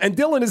time, and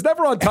Dillon is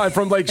never on time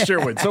from Lake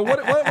Sherwood. So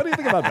what do you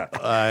think about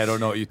that? I don't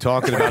know what you're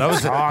talking about. I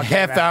was a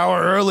half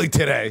hour early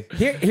today.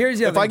 Here's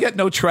the other If I thing. get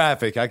no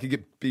traffic, I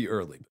could be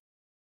early.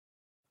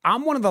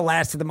 I'm one of the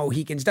last of the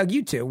Mohicans, Doug,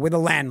 you too, with a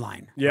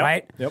landline, Yep,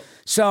 right? yep.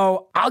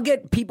 So I'll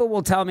get people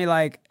will tell me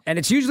like, and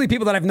it's usually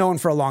people that I've known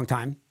for a long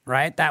time,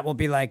 right? That will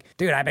be like,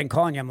 dude, I've been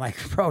calling you. I'm like,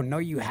 bro, no,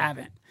 you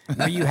haven't.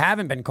 No, you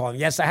haven't been calling.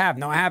 Yes, I have.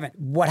 No, I haven't.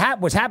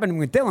 What's happening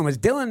with Dillon was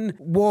Dillon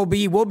will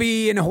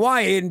be in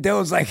Hawaii, and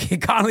Dillon's like,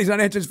 Connolly's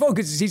on answering his phone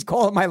because he's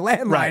calling my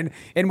landline Right.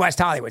 in West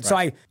Hollywood. Right. So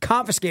I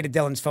confiscated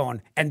Dillon's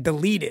phone and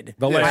deleted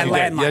my Yes, you did.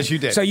 landline. Yes, you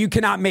did. So you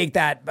cannot make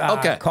that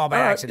call by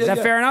All right. accident. Yeah, Is that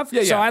yeah. fair enough?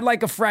 Yeah, So yeah. I'd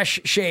like a fresh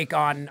shake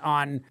on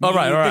All me,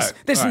 right.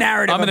 this All right.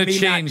 narrative. I'm of going to me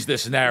change not,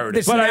 this narrative.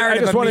 This But I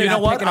narrative just of wanna- me you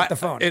not know picking what? up the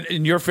phone.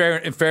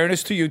 In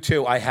fairness to you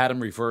too, I had them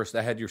reversed.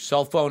 I had your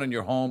cell phone and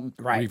your home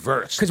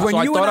reversed. Because when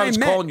so you I thought and I was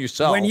met, calling your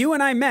cell. when you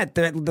and I met,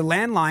 the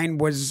landline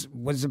was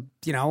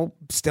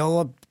still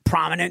a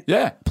prominent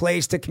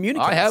place to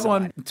communicate. I had with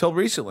somebody. one until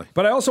recently.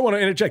 But I also want to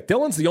interject.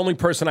 Dillon's the only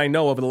person I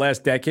know over the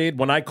last decade.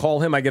 When I call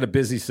him, I get a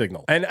busy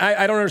signal. And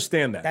I don't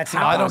understand that. That's I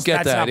not don't get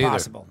that's that not either.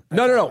 possible.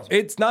 No.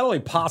 It's not only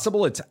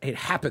possible, it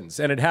happens.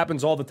 And it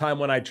happens all the time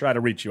when I try to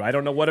reach you. I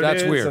don't know what it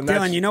is. That's weird. and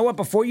Dylan, you know what?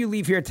 Before you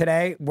leave here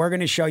today, we're going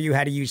to show you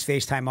how to use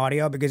FaceTime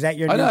audio because at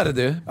your I new, know how to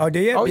do. Oh, do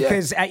you? Oh, yeah.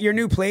 Because at your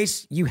new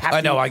place, you have.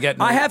 I know, To, I get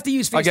no- I have to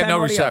use FaceTime. I get no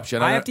audio.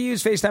 reception. I have to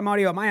use FaceTime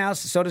audio at my house.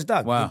 So does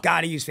Doug. Wow. You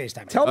got to use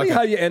FaceTime. Tell me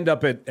how you end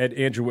up at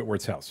Andrew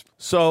Whitworth's house.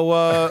 So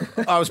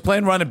I was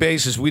playing running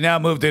bases. We now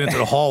moved into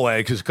the hallway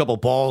because a couple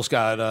balls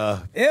got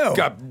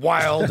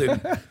wild,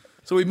 and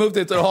so we moved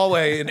into the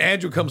hallway. And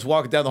Andrew comes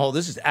walking down the hall.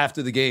 This is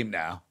after the game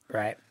now.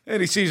 Right. And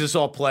he sees us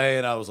all play,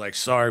 and I was like,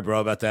 "Sorry, bro,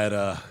 about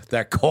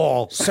that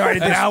call. Sorry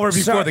to an hour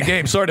before sorry- the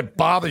game. Sorry to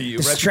bother you.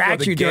 right Distract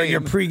before you the during your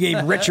game."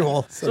 pregame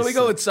ritual. So we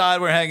go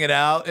inside, we're hanging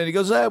out, and he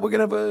goes, "Hey, we're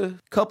gonna have a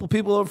couple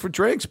people over for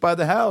drinks by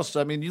the house.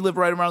 I mean, you live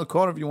right around the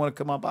corner if you want to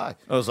come on by."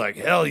 I was like,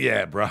 "Hell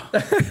yeah, bro."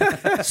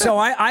 So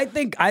I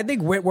think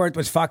Whitworth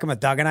was fucking with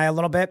Doug and I a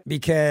little bit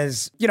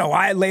because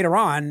I later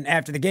on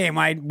after the game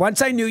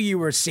once I knew you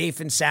were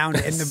safe and sound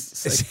in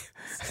the.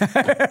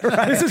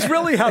 This is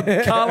really how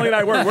Connolly and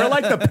I work. We're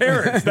like the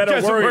parents that are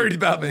Guys are worried. worried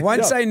about me.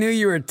 Once I knew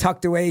you were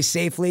tucked away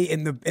safely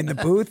in the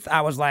booth,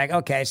 I was like,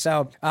 okay.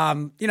 So,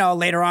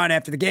 later on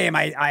after the game,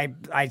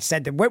 I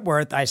said to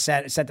Whitworth, I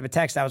sent him a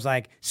text. I was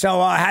like,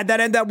 so how'd that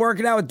end up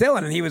working out with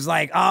Dillon? And he was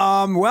like,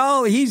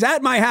 well, he's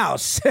at my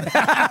house.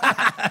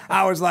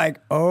 I was like,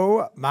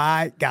 oh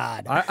my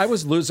God. I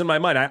was losing my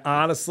mind. I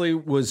honestly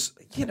was,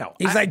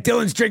 He's like,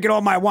 Dillon's drinking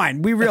all my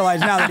wine. We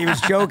realized now that he was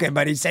joking,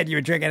 but he said you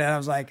were drinking it. And I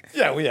was like,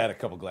 Yeah, we had a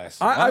couple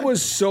glasses. I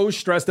was so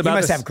stressed you about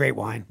must this. have great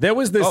wine. There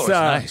was this. Oh, it's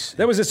nice.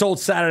 There was this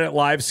old Saturday Night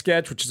Live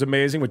sketch, which is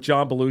amazing, with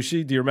John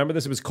Belushi. Do you remember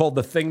this? It was called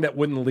 "The Thing That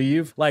Wouldn't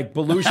Leave." Like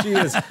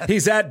Belushi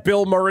he's at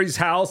Bill Murray's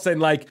house, and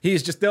like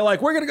they're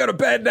like, "We're gonna go to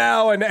bed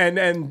now," and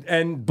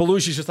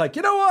Belushi's just like,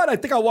 "You know what? I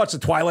think I'll watch the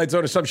Twilight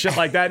Zone or some shit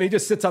like that." And he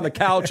just sits on the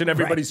couch, and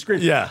everybody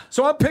screams. Yeah.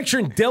 So I'm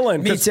picturing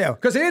Dillon. Me too.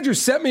 Because Andrew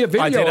sent me a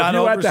video of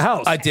you at the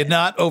house. I did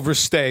not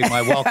overstay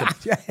my welcome.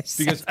 Yes.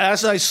 Because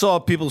as I saw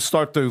people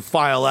start to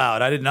file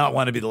out, I did not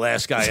want to be the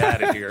last guy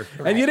out of here.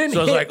 And you didn't So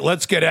I was hit- like,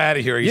 let's get out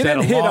of here. He's You had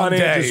didn't a hit long on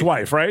day. Andrew's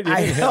wife, right? You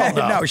didn't hit on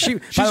her. No, She's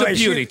by the a way,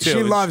 beauty, too. She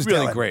It's loves really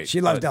Dillon. great. She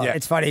loves But, Dillon. yeah.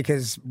 It's funny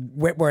because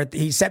Whitworth,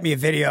 he sent me a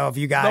video of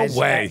you guys. No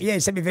way. Yeah, he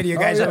sent me a video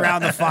of you guys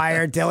around the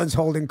fire. Dillon's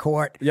holding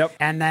court. Yep.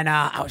 And then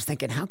I was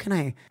thinking, how can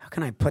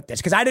I put this?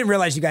 Because I didn't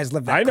realize you guys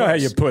lived that I know how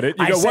close. you put it.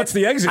 You go, what's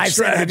the exit I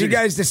said, have strategy? you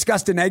guys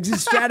discussed an exit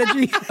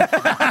strategy?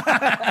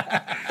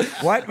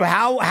 What?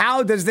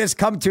 How does this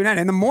come to an end?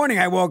 In the morning,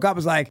 I woke up,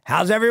 was like,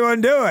 how's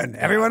everyone doing?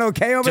 Everyone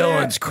okay over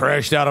Dylan's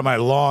crashed out on my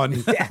lawn.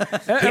 there?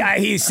 Yeah,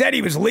 he said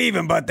he was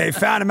leaving, but they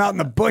found him out in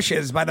the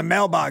bushes by the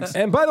mailbox.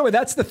 And by the way,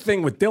 that's the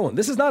thing with Dillon.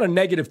 This is not a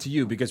negative to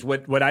you because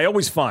what I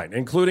always find,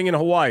 including in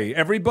Hawaii,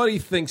 everybody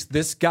thinks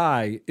this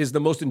guy is the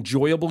most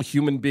enjoyable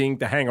human being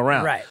to hang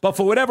around. Right. But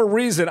for whatever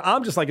reason,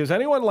 I'm just like, does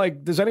anyone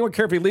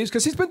care if he leaves?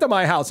 Because he's been to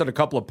my house at a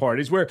couple of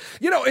parties where,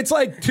 it's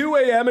like 2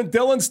 a.m. and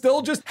Dillon's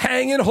still just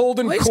hanging,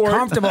 holding He's court.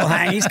 comfortable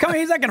hanging. He's coming.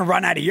 He's not going to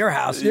run out of your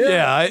house.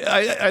 Yeah,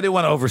 I didn't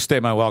want to overstay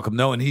my welcome,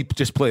 knowing he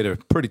just played a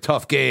pretty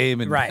tough game.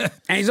 And Right.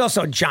 And he's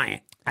also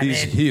giant.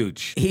 He's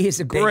huge. He is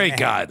a big great man.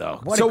 guy,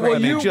 though. What a So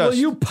great man. will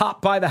you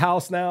pop by the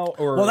house now?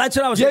 Or Well, that's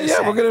what I was Yeah, going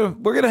to say.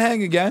 we're gonna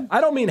hang again. I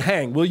don't mean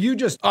hang. Will you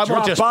just I will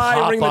drop just by,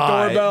 pop ring the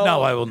by. doorbell?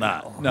 No, I will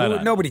not.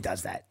 No. Nobody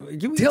does that.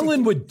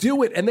 Dillon would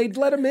do it, and they'd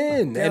let him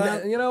in. And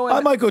I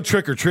might go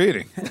trick or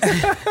treating.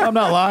 I'm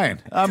not lying.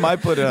 I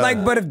might put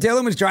a but if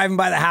Dillon was driving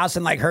by the house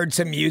and heard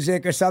some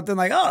music or something,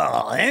 like,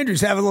 oh,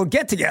 Andrew's having a little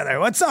get together.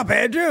 What's up,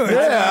 Andrew?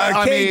 Yeah,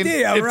 I KD,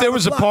 mean, I'm if around there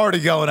was the a block. party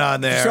going on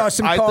there, Saw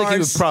some I think he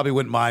cars. probably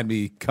wouldn't mind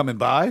me coming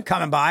by. by.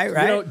 coming by,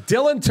 right? You know,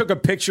 Dillon took a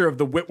picture of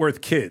the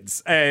Whitworth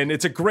kids, and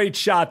it's a great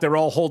shot. They're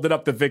all holding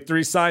up the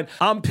victory sign.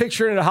 I'm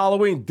picturing at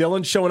Halloween,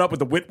 Dillon showing up with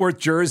the Whitworth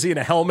jersey and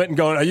a helmet and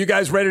going, "Are you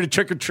guys ready to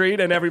trick or treat?"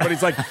 And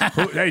everybody's like,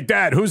 "Hey,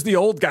 Dad, who's the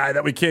old guy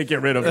that we can't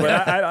get rid of?"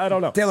 But I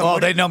don't know. Dylan, Oh,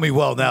 they know me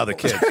well now, the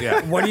kids.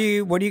 Yeah. what are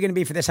you going to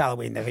be for this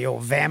Halloween? The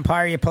old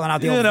vampire? You pulling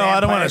out the old vampire? I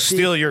don't want to sheet?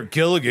 steal your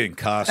Gilligan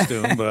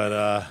costume,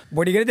 but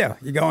What are you going to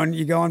do?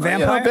 You going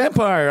vampire?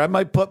 vampire. I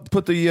might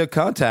put the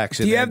contacts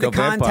in. Do you there have and the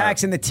go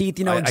contacts vampire. in the teeth?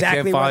 You know I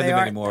exactly can't where find they them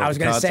are. anymore. I was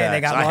the going to say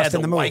they got contacts. I lost had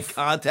in the move. white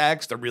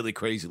contacts. They're really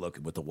crazy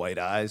looking with the white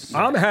eyes.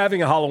 I'm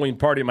having a Halloween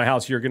party at my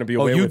house. You're going to be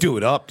away you with. do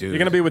it up, dude. You're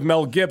going to be with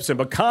Mel Gibson,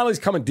 but Connolly's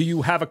coming. Do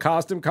you have a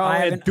costume,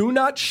 Connolly? And do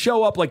not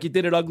show up like you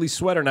did at Ugly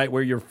Sweater Night,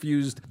 where you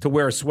refused to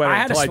wear a sweater I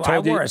had until a I swe-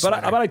 told I you. wore a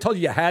sweater. But I told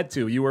you had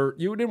to. You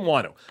didn't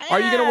want to. Are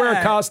you going to wear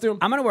a costume?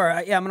 I'm going to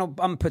wear. Yeah, I'm going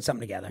to put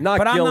something together. Not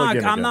but Gilligan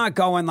I'm again. not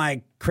going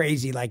like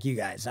crazy like you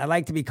guys. I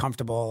like to be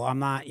comfortable. I'm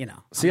not.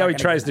 See how he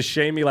tries to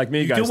shame me like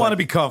me, You guys. do want to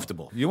be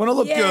comfortable. You want to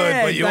look Yeah,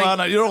 good, but you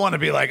like- don't want to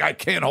be like, I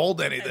can't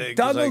hold anything.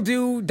 Doug 'cause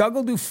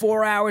will do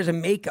 4 hours of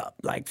makeup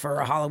like for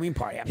a Halloween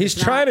party. He's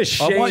trying to I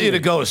shame want you to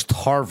me. go as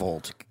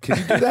Tarvold. Can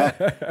you do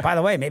that? By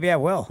the way, maybe I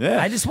will.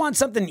 Yeah. I just want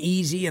something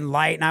easy and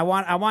light, and I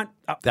want.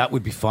 That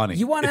would be funny.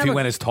 You want if he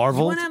went as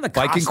Tarvold,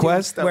 Viking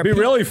Quest. where It'd be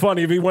people- really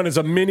funny if he went as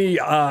a mini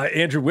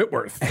Andrew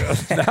Whitworth.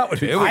 That would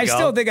be. Here we I go.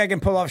 still think I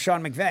can pull off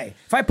Sean McVay.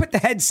 If I put the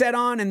headset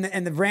on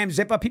and the Ram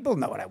zip up, people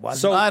know what I was.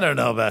 So- I don't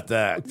know about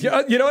that. You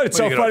know what? It's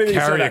What, so you funny gonna that you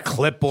carry said a that.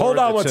 clipboard Hold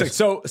on that one says-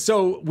 second.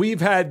 So we've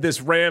had this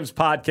Rams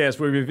podcast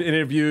where we've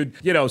interviewed,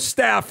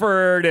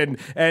 Stafford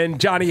and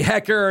Johnny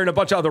Hecker and a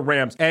bunch of other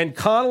Rams. And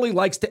Connolly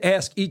likes to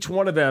ask each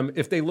one of them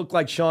if he looks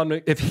like Sean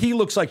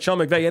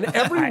McVay, and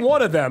every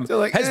one of them They're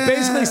like, has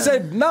basically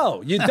said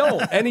no, you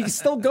don't, and he's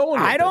still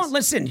going. With I don't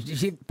this.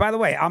 listen. By the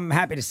way, I'm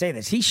happy to say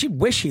this. He should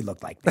wish he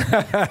looked like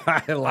that.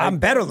 I'm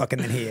better looking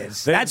than he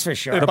is. That's for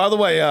sure. And by the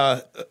way,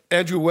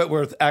 Andrew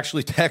Whitworth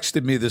actually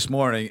texted me this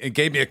morning and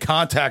gave me a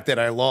contact that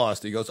I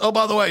lost. He goes, "Oh,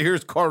 by the way,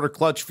 here's Carter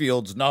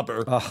Clutchfield's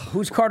number."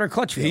 Who's Carter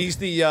Clutchfield? He's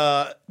the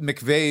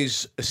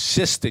McVay's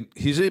assistant.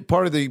 He's a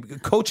part of the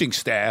coaching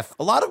staff.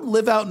 A lot of them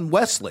live out in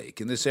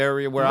Westlake, in this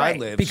area where I Right,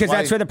 live. because So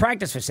that's where the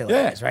practice facility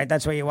Yeah. is, right?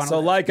 That's where you want to So,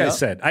 live. like I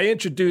said, I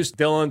introduced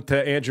Dillon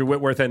to Andrew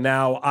Whitworth, and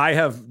now I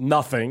have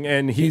nothing,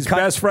 and he's cut-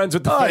 best friends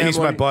with the family. he's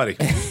my buddy.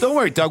 Don't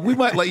worry, Doug. We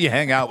might let you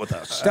hang out with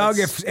us. Doug,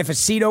 if a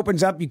seat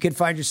opens up, you could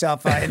find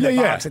yourself in the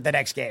Yeah, box at the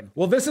next game.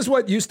 Well, this is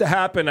what used to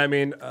happen. I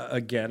mean,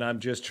 again, I'm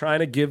just trying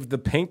to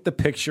paint the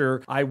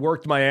picture. I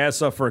worked my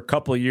ass off for a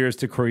couple of years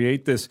to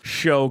create this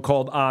show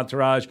called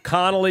Entourage.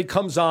 Connolly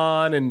comes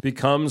on and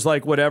becomes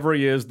like whatever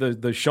he is,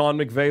 the Sean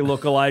McVay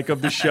lookalike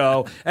of the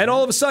show. And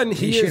all of a sudden,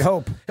 You should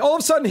hope. All of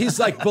a sudden, he's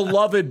like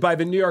beloved by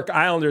the New York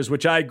Islanders,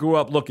 which I grew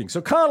up looking.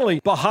 So Connolly,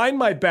 behind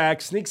my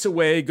back, sneaks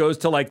away, goes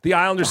to like the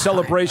Islanders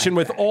celebration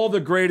with all the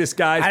greatest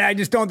guys. I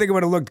just don't think it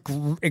would have looked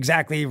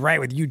exactly right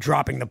with you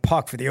dropping the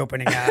puck for the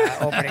opening.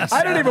 Opening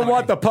I didn't even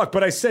want the puck,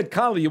 but I said,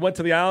 Connolly, you went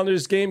to the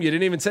Islanders game. You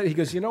didn't even say it. He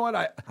goes, you know what?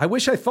 I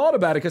wish I thought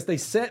about it because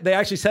they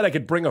actually said I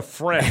could bring a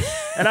friend.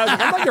 And I was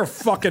like, I'm not your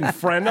fucking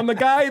friend. I'm the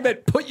guy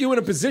that put you in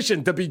a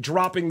position to be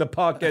dropping the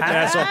puck at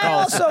Nassau I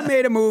Coliseum. also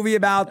made a movie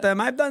about them.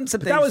 I've done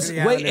some things. That was for the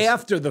way Islanders.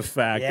 after the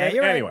fact. Yeah,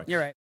 you're Anyway. right.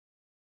 You're right.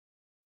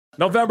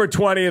 November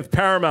 20th,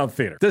 Paramount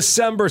Theater.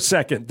 December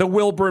 2nd, the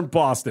Wilbur in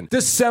Boston.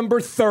 December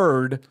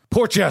 3rd,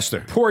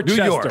 Portchester,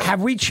 Portchester. New York.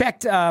 Have we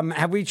checked?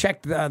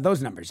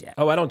 Those numbers yet?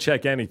 Oh, I don't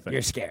check anything.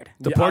 You're scared.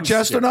 The Yeah, I'm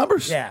Portchester scared.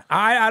 numbers? Yeah,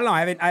 I don't know.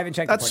 I haven't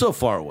checked. That's the so Portchester.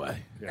 far away.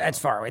 That's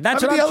far away. I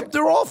That's mean, what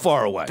they're all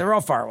far away. they're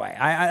all far away.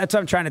 That's what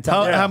I'm trying to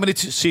tell you. How many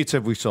seats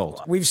have we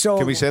sold? We've sold.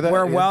 Can we say that?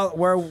 We're Yeah.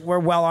 we're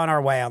well on our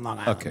way on Long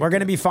Island. Okay, We're going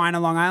to be fine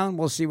on Long Island.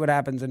 We'll see what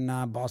happens in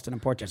Boston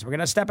and Portchester. We're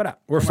going to step it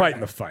up. We're fighting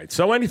the fight.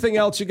 So anything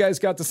else you guys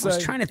got to say? I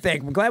was trying to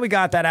think. I'm glad we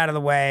got that out of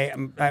the way.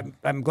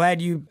 I'm glad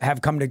you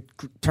have come to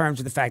terms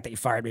with the fact that you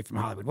fired me from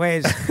Hollywood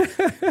Ways.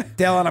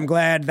 Dylan, I'm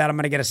glad that I'm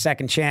going to get a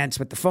second chance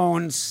with the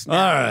phones. All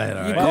right.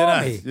 You You're call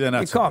not- me. you're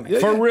not You so- call me. Yeah,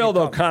 For yeah. real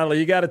though, Connolly,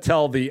 you got to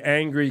tell the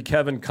angry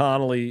Kevin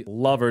Connolly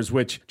lovers,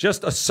 which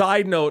just a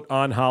side note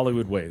on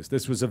Hollywood Ways.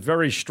 This was a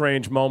very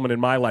strange moment in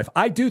my life.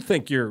 I do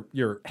think you're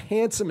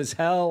handsome as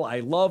hell. I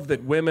love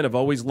that women have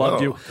always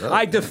loved you.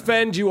 I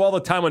defend you all the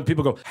time when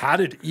people go, how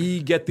did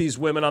E get these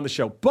women on the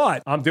show?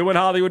 But I'm doing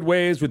Hollywood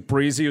Ways with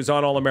Breezy, who's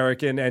on All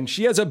American, and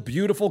she has a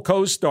beautiful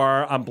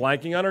co-star. I'm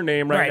blanking on her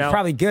name right now. It's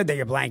probably good that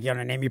you're blanking on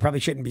her name. You probably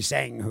shouldn't be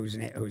saying whose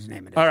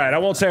name it is. All right, I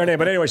won't say her name,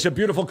 but anyway, she's a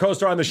beautiful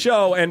co-star on the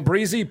show, and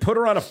Breezy put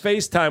her on a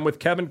FaceTime with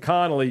Kevin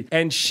Connolly,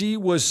 and she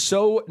was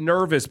so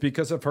nervous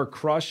because of her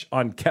crush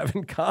on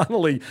Kevin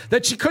Connolly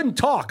that she couldn't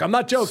talk. I'm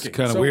not joking.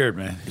 Kind of weird,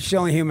 man. She's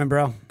only human,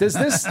 bro. Does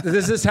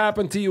this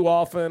happen to you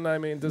often? I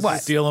mean, does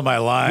this, Stealing my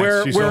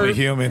lines. She's only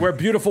human. where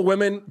beautiful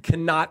women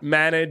cannot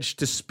manage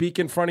to speak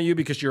in front of you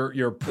because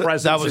your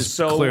presence that was is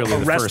so clearly the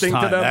first arresting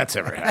time to them? that's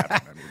ever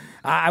happened. I mean,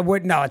 I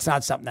would no. It's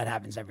not something that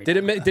happens every day.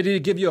 Did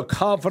it give you a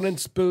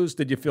confidence boost?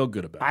 Did you feel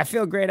good about it? I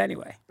feel great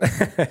anyway.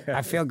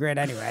 I feel great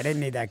anyway. I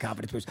didn't need that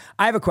confidence boost.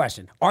 I have a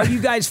question. Are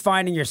you guys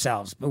finding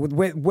yourselves with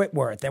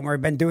Whitworth, and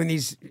we've been doing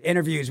these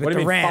interviews with What do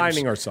the you mean Rams?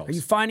 finding ourselves? Are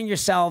you finding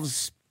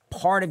yourselves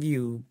part of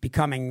you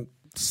becoming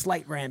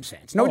slight Rams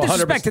fans? No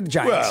disrespect to the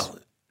Giants. Well,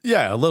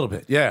 yeah, a little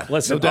bit. Yeah,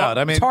 Listen, no doubt.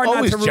 I mean, it's hard not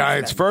always to root for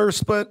Giants them.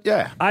 first, but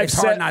yeah. It's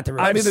hard not to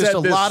root. I mean, there's said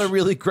a this- lot of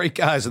really great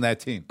guys on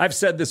that team. I've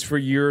said this for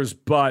years,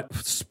 but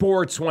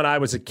sports when I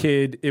was a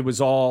kid, it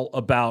was all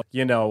about,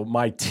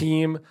 my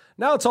team.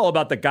 Now it's all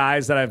about the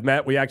guys that I've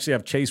met. We actually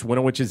have Chase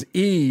Winovich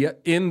E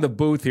in the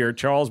booth here,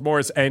 Charles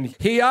Morris, and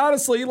he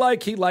honestly,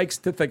 he likes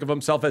to think of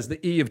himself as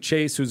the E of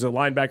Chase, who's a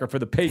linebacker for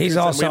the Patriots. He's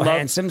and also we love-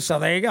 handsome, so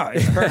there you go.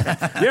 He's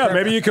perfect. Yeah,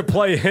 maybe you could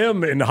play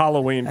him in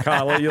Halloween,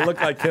 Conley. You look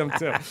like him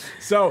too.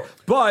 So,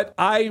 but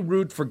I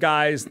root for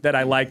guys that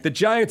I like. The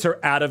Giants are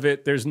out of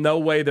it. There's no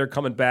way they're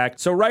coming back.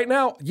 So right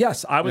now,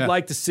 yes, I would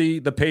like to see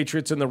the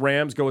Patriots and the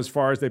Rams go as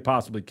far as they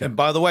possibly can. And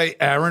by the way,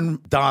 Aaron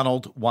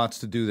Donald wants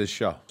to do this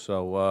show.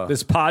 So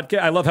This podcast,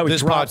 I love how he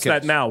This drops podcast.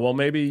 that now. Well,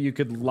 maybe you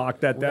could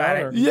lock that down.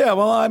 or- yeah,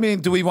 well, I mean,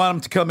 do we want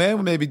him to come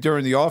in maybe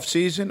during the off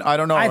season? I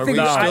don't know. I Are think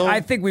we still?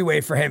 I think we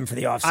wait for him for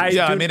the offseason.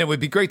 yeah, I do- mean, it would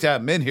be great to have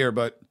him in here,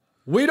 but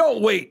We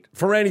don't wait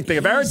for anything.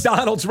 If Aaron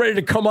Donald's ready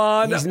to come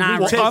on, He's not we will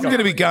ready. take I'm him. going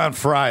to be gone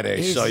Friday,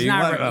 He's so you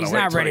not, might re- wanna he's wait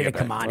not till I ready to get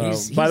come back. on. Well,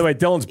 He's by the way,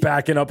 Dylan's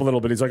backing up a little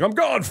bit. He's like, I'm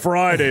going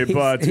Friday,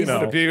 but, I'm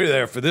going to be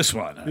there for this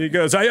one. He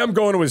goes, I am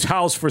going to his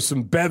house for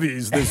some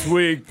bevies this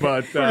week,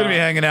 but We're going to be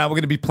hanging out. We're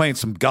going to be playing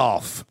some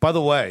golf. By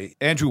the way,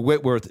 Andrew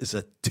Whitworth is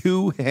a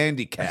 2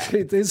 handicap.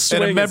 His And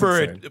swing a is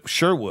member insane. at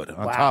Sherwood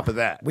on top of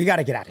that. we got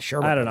to get out of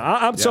Sherwood. I don't know.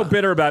 I'm so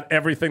bitter about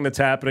everything that's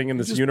happening in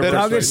this universe. bitter.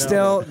 Doug right is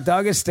now.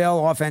 Doug is still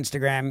off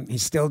Instagram.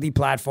 He's still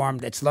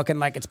deplatformed. It's looking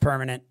like it's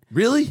permanent.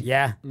 Really?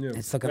 Yeah,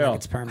 it's looking Yeah. like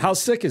it's permanent. How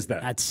sick is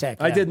that? That's sick,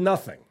 I yeah. did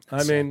nothing.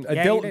 I mean,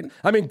 Yeah, you didn't.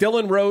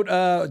 Dylan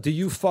wrote, "Do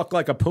you fuck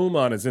like a puma?"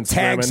 on his Instagram.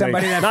 Tag and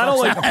somebody that not fucks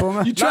only like a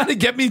puma. You trying to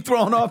get me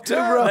thrown off too,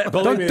 bro?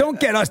 Believe me- Don't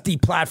get us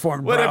deplatformed,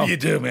 bro. Whatever you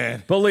do,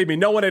 man. Believe me,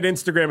 no one at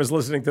Instagram is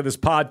listening to this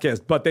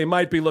podcast, but they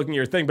might be looking at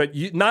your thing. But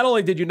not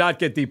only did you not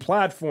get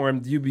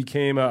deplatformed, you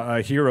became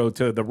a hero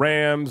to the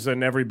Rams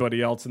and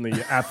everybody else in the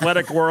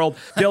athletic world.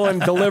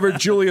 Dylan delivered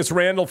Julius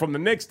Randle from the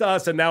Knicks to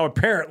us, and now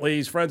apparently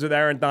he's friends with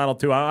Aaron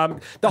Donald too.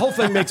 The whole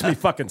thing makes me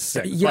fucking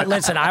sick. Yeah, But-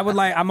 listen,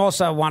 I'm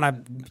also want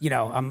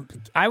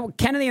to,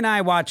 Kennedy and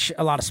I watch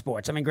a lot of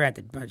sports. I mean,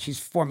 granted, but she's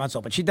 4 months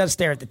old, but she does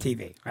stare at the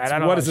TV. Right? I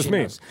don't know what if does this she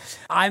mean? knows.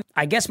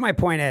 I guess my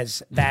point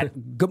is that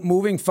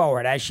moving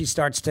forward, as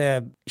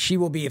she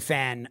will be a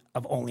fan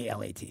of only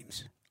LA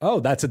teams. Oh,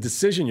 that's a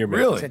decision you're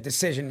making. Really? It's a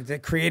decision, it's a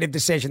creative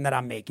decision that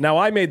I'm making. Now,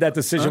 I made that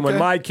decision when Okay.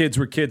 my kids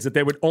were kids that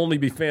they would only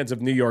be fans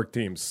of New York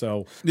teams.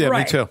 So, Yeah,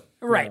 right. me too.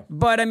 Right.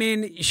 But I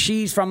mean,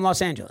 she's from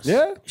Los Angeles.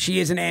 Yeah. She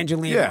is an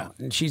Angelino. Yeah.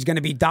 And she's going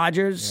to be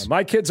Dodgers.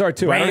 my kids are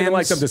too. I don't even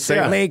like them to say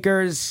Yeah. that.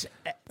 Lakers.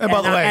 And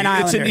by the way, and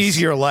it's an Islanders.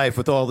 easier life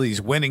with all these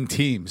winning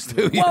teams,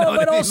 too. You know Well, what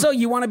but I mean? also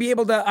you want to be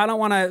able to. I don't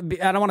want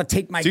to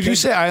take my. Did you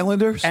kids- say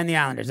Islanders? And the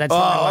Islanders. That's Oh,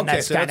 the only one okay,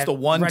 that's so that's kind the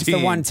one That's team.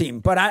 the one team.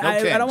 But No I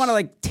don't Kings.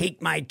 want to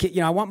take my kid.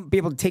 I want to be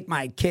able to take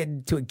my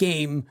kid to a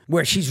game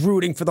where she's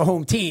rooting for the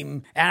home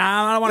team, and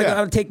I don't want to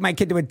Yeah. take my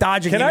kid to a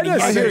Dodger Can game. I and he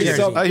just gets say a you. jersey.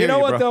 so? I You hear know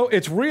you, what bro. though?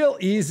 It's real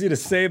easy to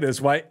say this.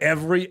 Why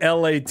every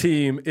LA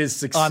team is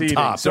succeeding.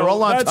 top. So They're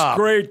all on that's top.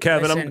 great,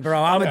 Kevin. Listen,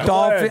 bro, I'm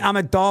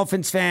a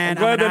Dolphins fan.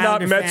 I'm glad I'm they're an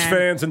not Islander Mets fan.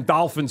 fans and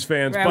Dolphins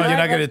fans. Right, But You're right.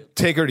 not going to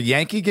take her to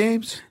Yankee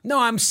games? No,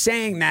 I'm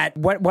saying that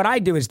what I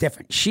do is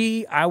different.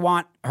 I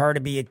want her to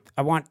be.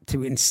 I want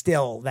to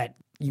instill that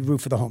you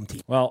root for the home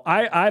team. well,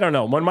 I don't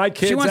know. When my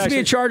kids She wants to be a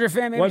actually- Charger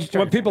fan. Maybe When, she's a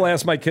when Charger people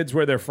ask my kids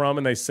where they're from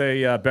and they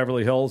say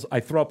Beverly Hills, I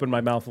throw up in my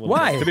mouth a little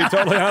Why? bit. To be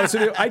totally honest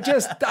with you,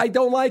 I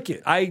don't like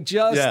it.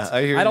 Yeah,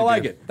 I hear I don't you,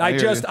 like dude. it. I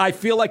hear you. I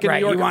feel like in Right,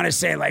 New York. you want to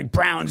say like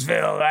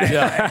Brownsville, right?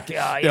 Yeah.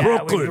 Like, we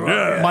Brooklyn, grew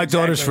up- yeah. My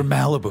daughter's from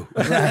Malibu.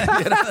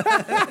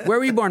 Where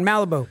were you born?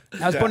 Malibu.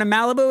 I was born in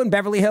Malibu and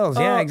Beverly Hills.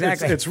 Yeah,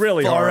 exactly. It's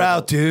really Far horrible.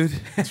 out, dude.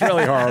 It's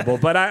really horrible.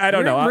 But I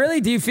don't know.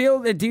 Really? Do you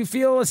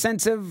feel a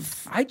sense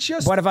of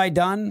what have I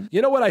done?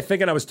 You know what I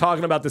think, and I was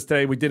talking about this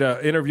today. We did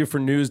an interview for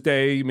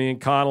Newsday, me and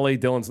Connolly.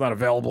 Dylan's not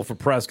available for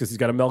press because he's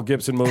got a Mel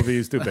Gibson movie.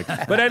 He's too big.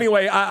 But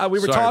anyway, we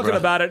were Sorry, talking bro.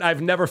 about it.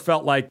 I've never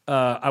felt like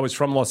I was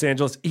from Los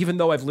Angeles, even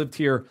though I've lived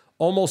here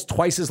almost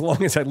twice as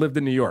long as I lived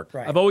in New York.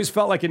 Right. I've always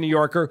felt like a New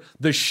Yorker.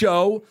 The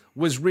show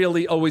was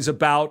really always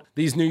about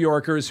these New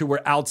Yorkers who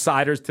were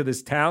outsiders to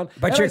this town.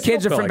 But And your I still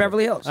kids are feel from like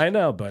Beverly it. Hills. I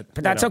know, but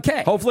That's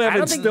okay. Hopefully, I've I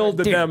don't think- instilled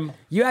in dude, them.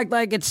 You act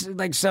like it's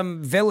like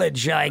some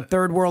village, like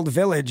third world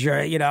village, or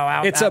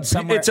out. It's out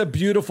somewhere. it's a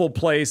beautiful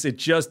place. It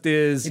just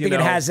is. You think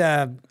it has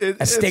a stigma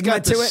it's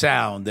got to the it?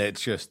 sound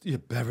that's just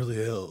Beverly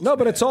Hills. No,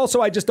 but it's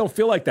also I just don't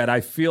feel like that.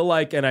 I feel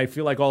like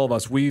all of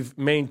us, we've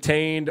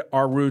maintained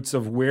our roots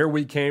of where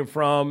we came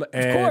from,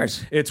 and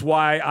course. it's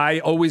why I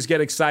always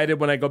get excited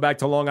when I go back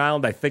to Long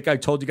Island. I think I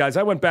told you guys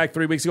I went back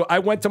 3 weeks ago. I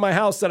went to my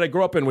house that I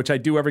grew up in, which I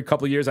do every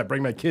couple of years. I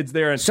bring my kids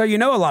there, and So you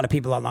know a lot of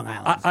people on Long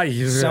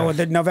Island. So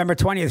the November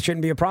 20th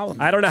shouldn't be a problem.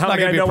 I don't know how Not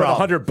many gonna I be a know with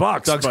problem.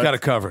 $100. Doug's but got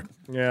it covered.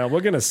 Yeah,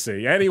 we're going to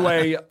see.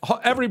 Anyway,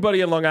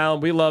 everybody in Long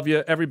Island, we love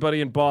you.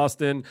 Everybody in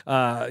Boston,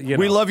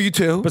 We love you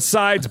too.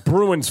 Besides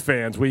Bruins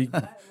fans,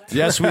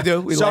 Yes, we do.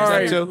 We love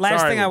Sorry. that too. Last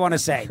Sorry. thing I want to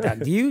say,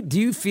 Doug, do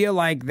you feel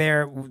like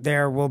there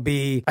will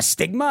be a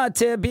stigma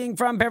to being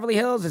from Beverly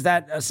Hills? Is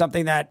that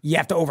something that you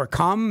have to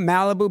overcome,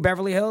 Malibu,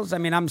 Beverly Hills? I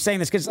mean, I'm saying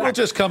this because It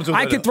just comes with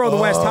I could throw the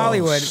West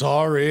Hollywood.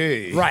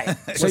 Sorry. Right.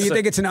 So you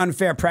think it's an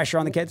unfair pressure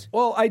on the kids?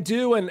 Well, I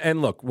do,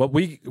 and look,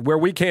 where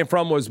we came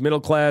from was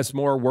middle class,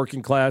 more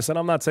working class, and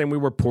I'm not saying we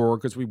were poor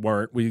because we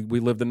weren't. We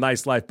lived a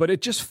nice life, but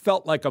it just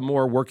felt like a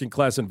more working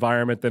class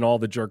environment than all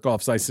the jerk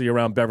offs I see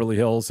around Beverly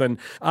Hills. And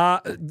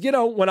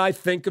when I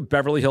think of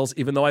Beverly Hills,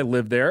 even though I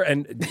live there,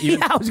 and even,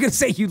 Yeah, I was going to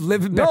say you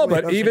live in Beverly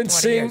Hills. but even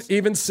for 20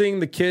 years. seeing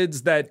the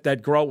kids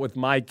that grow up with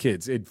my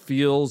kids, it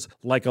feels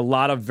like a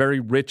lot of very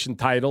rich,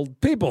 entitled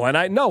people. And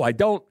I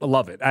don't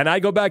love it. And I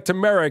go back to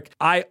Merrick.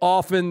 I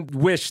often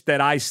wish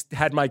that I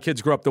had my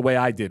kids grow up the way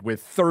I did,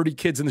 with 30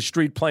 kids in the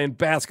street playing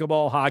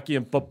basketball, hockey,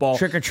 and football.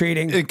 Trick or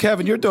treating. And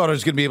Kevin, your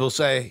daughter's going to be able to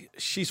say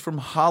she's from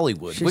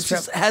Hollywood, which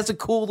has a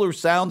cooler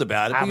sound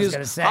about it. I was because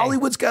gonna say.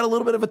 Hollywood's got a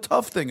little bit of a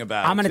tough thing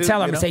about it. I'm going to tell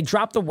her, I'm going to say,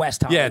 drop the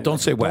West Hollywood. Yeah, don't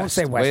say West. Don't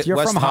say West. You're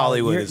West from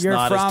Hollywood You're, is you're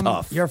not from, as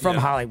tough. You're from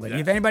Yeah. Hollywood. Yeah.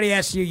 If anybody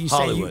asks you, you say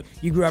Hollywood.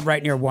 you grew up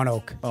right near One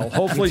Oak. Oh,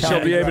 hopefully Tell she'll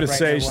her be you grew able to up right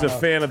say near she's One a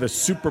Oak. fan of the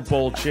Super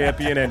Bowl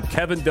champion and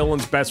Kevin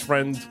Dillon's best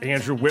friend,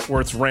 Andrew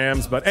Whitworth's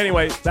Rams. But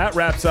anyway, that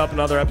wraps up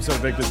another episode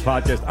of Victor's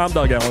Podcast. I'm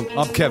Doug Allen.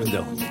 I'm Kevin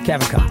Dillon.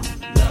 Kevin Conn.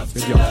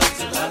 Good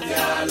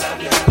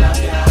job.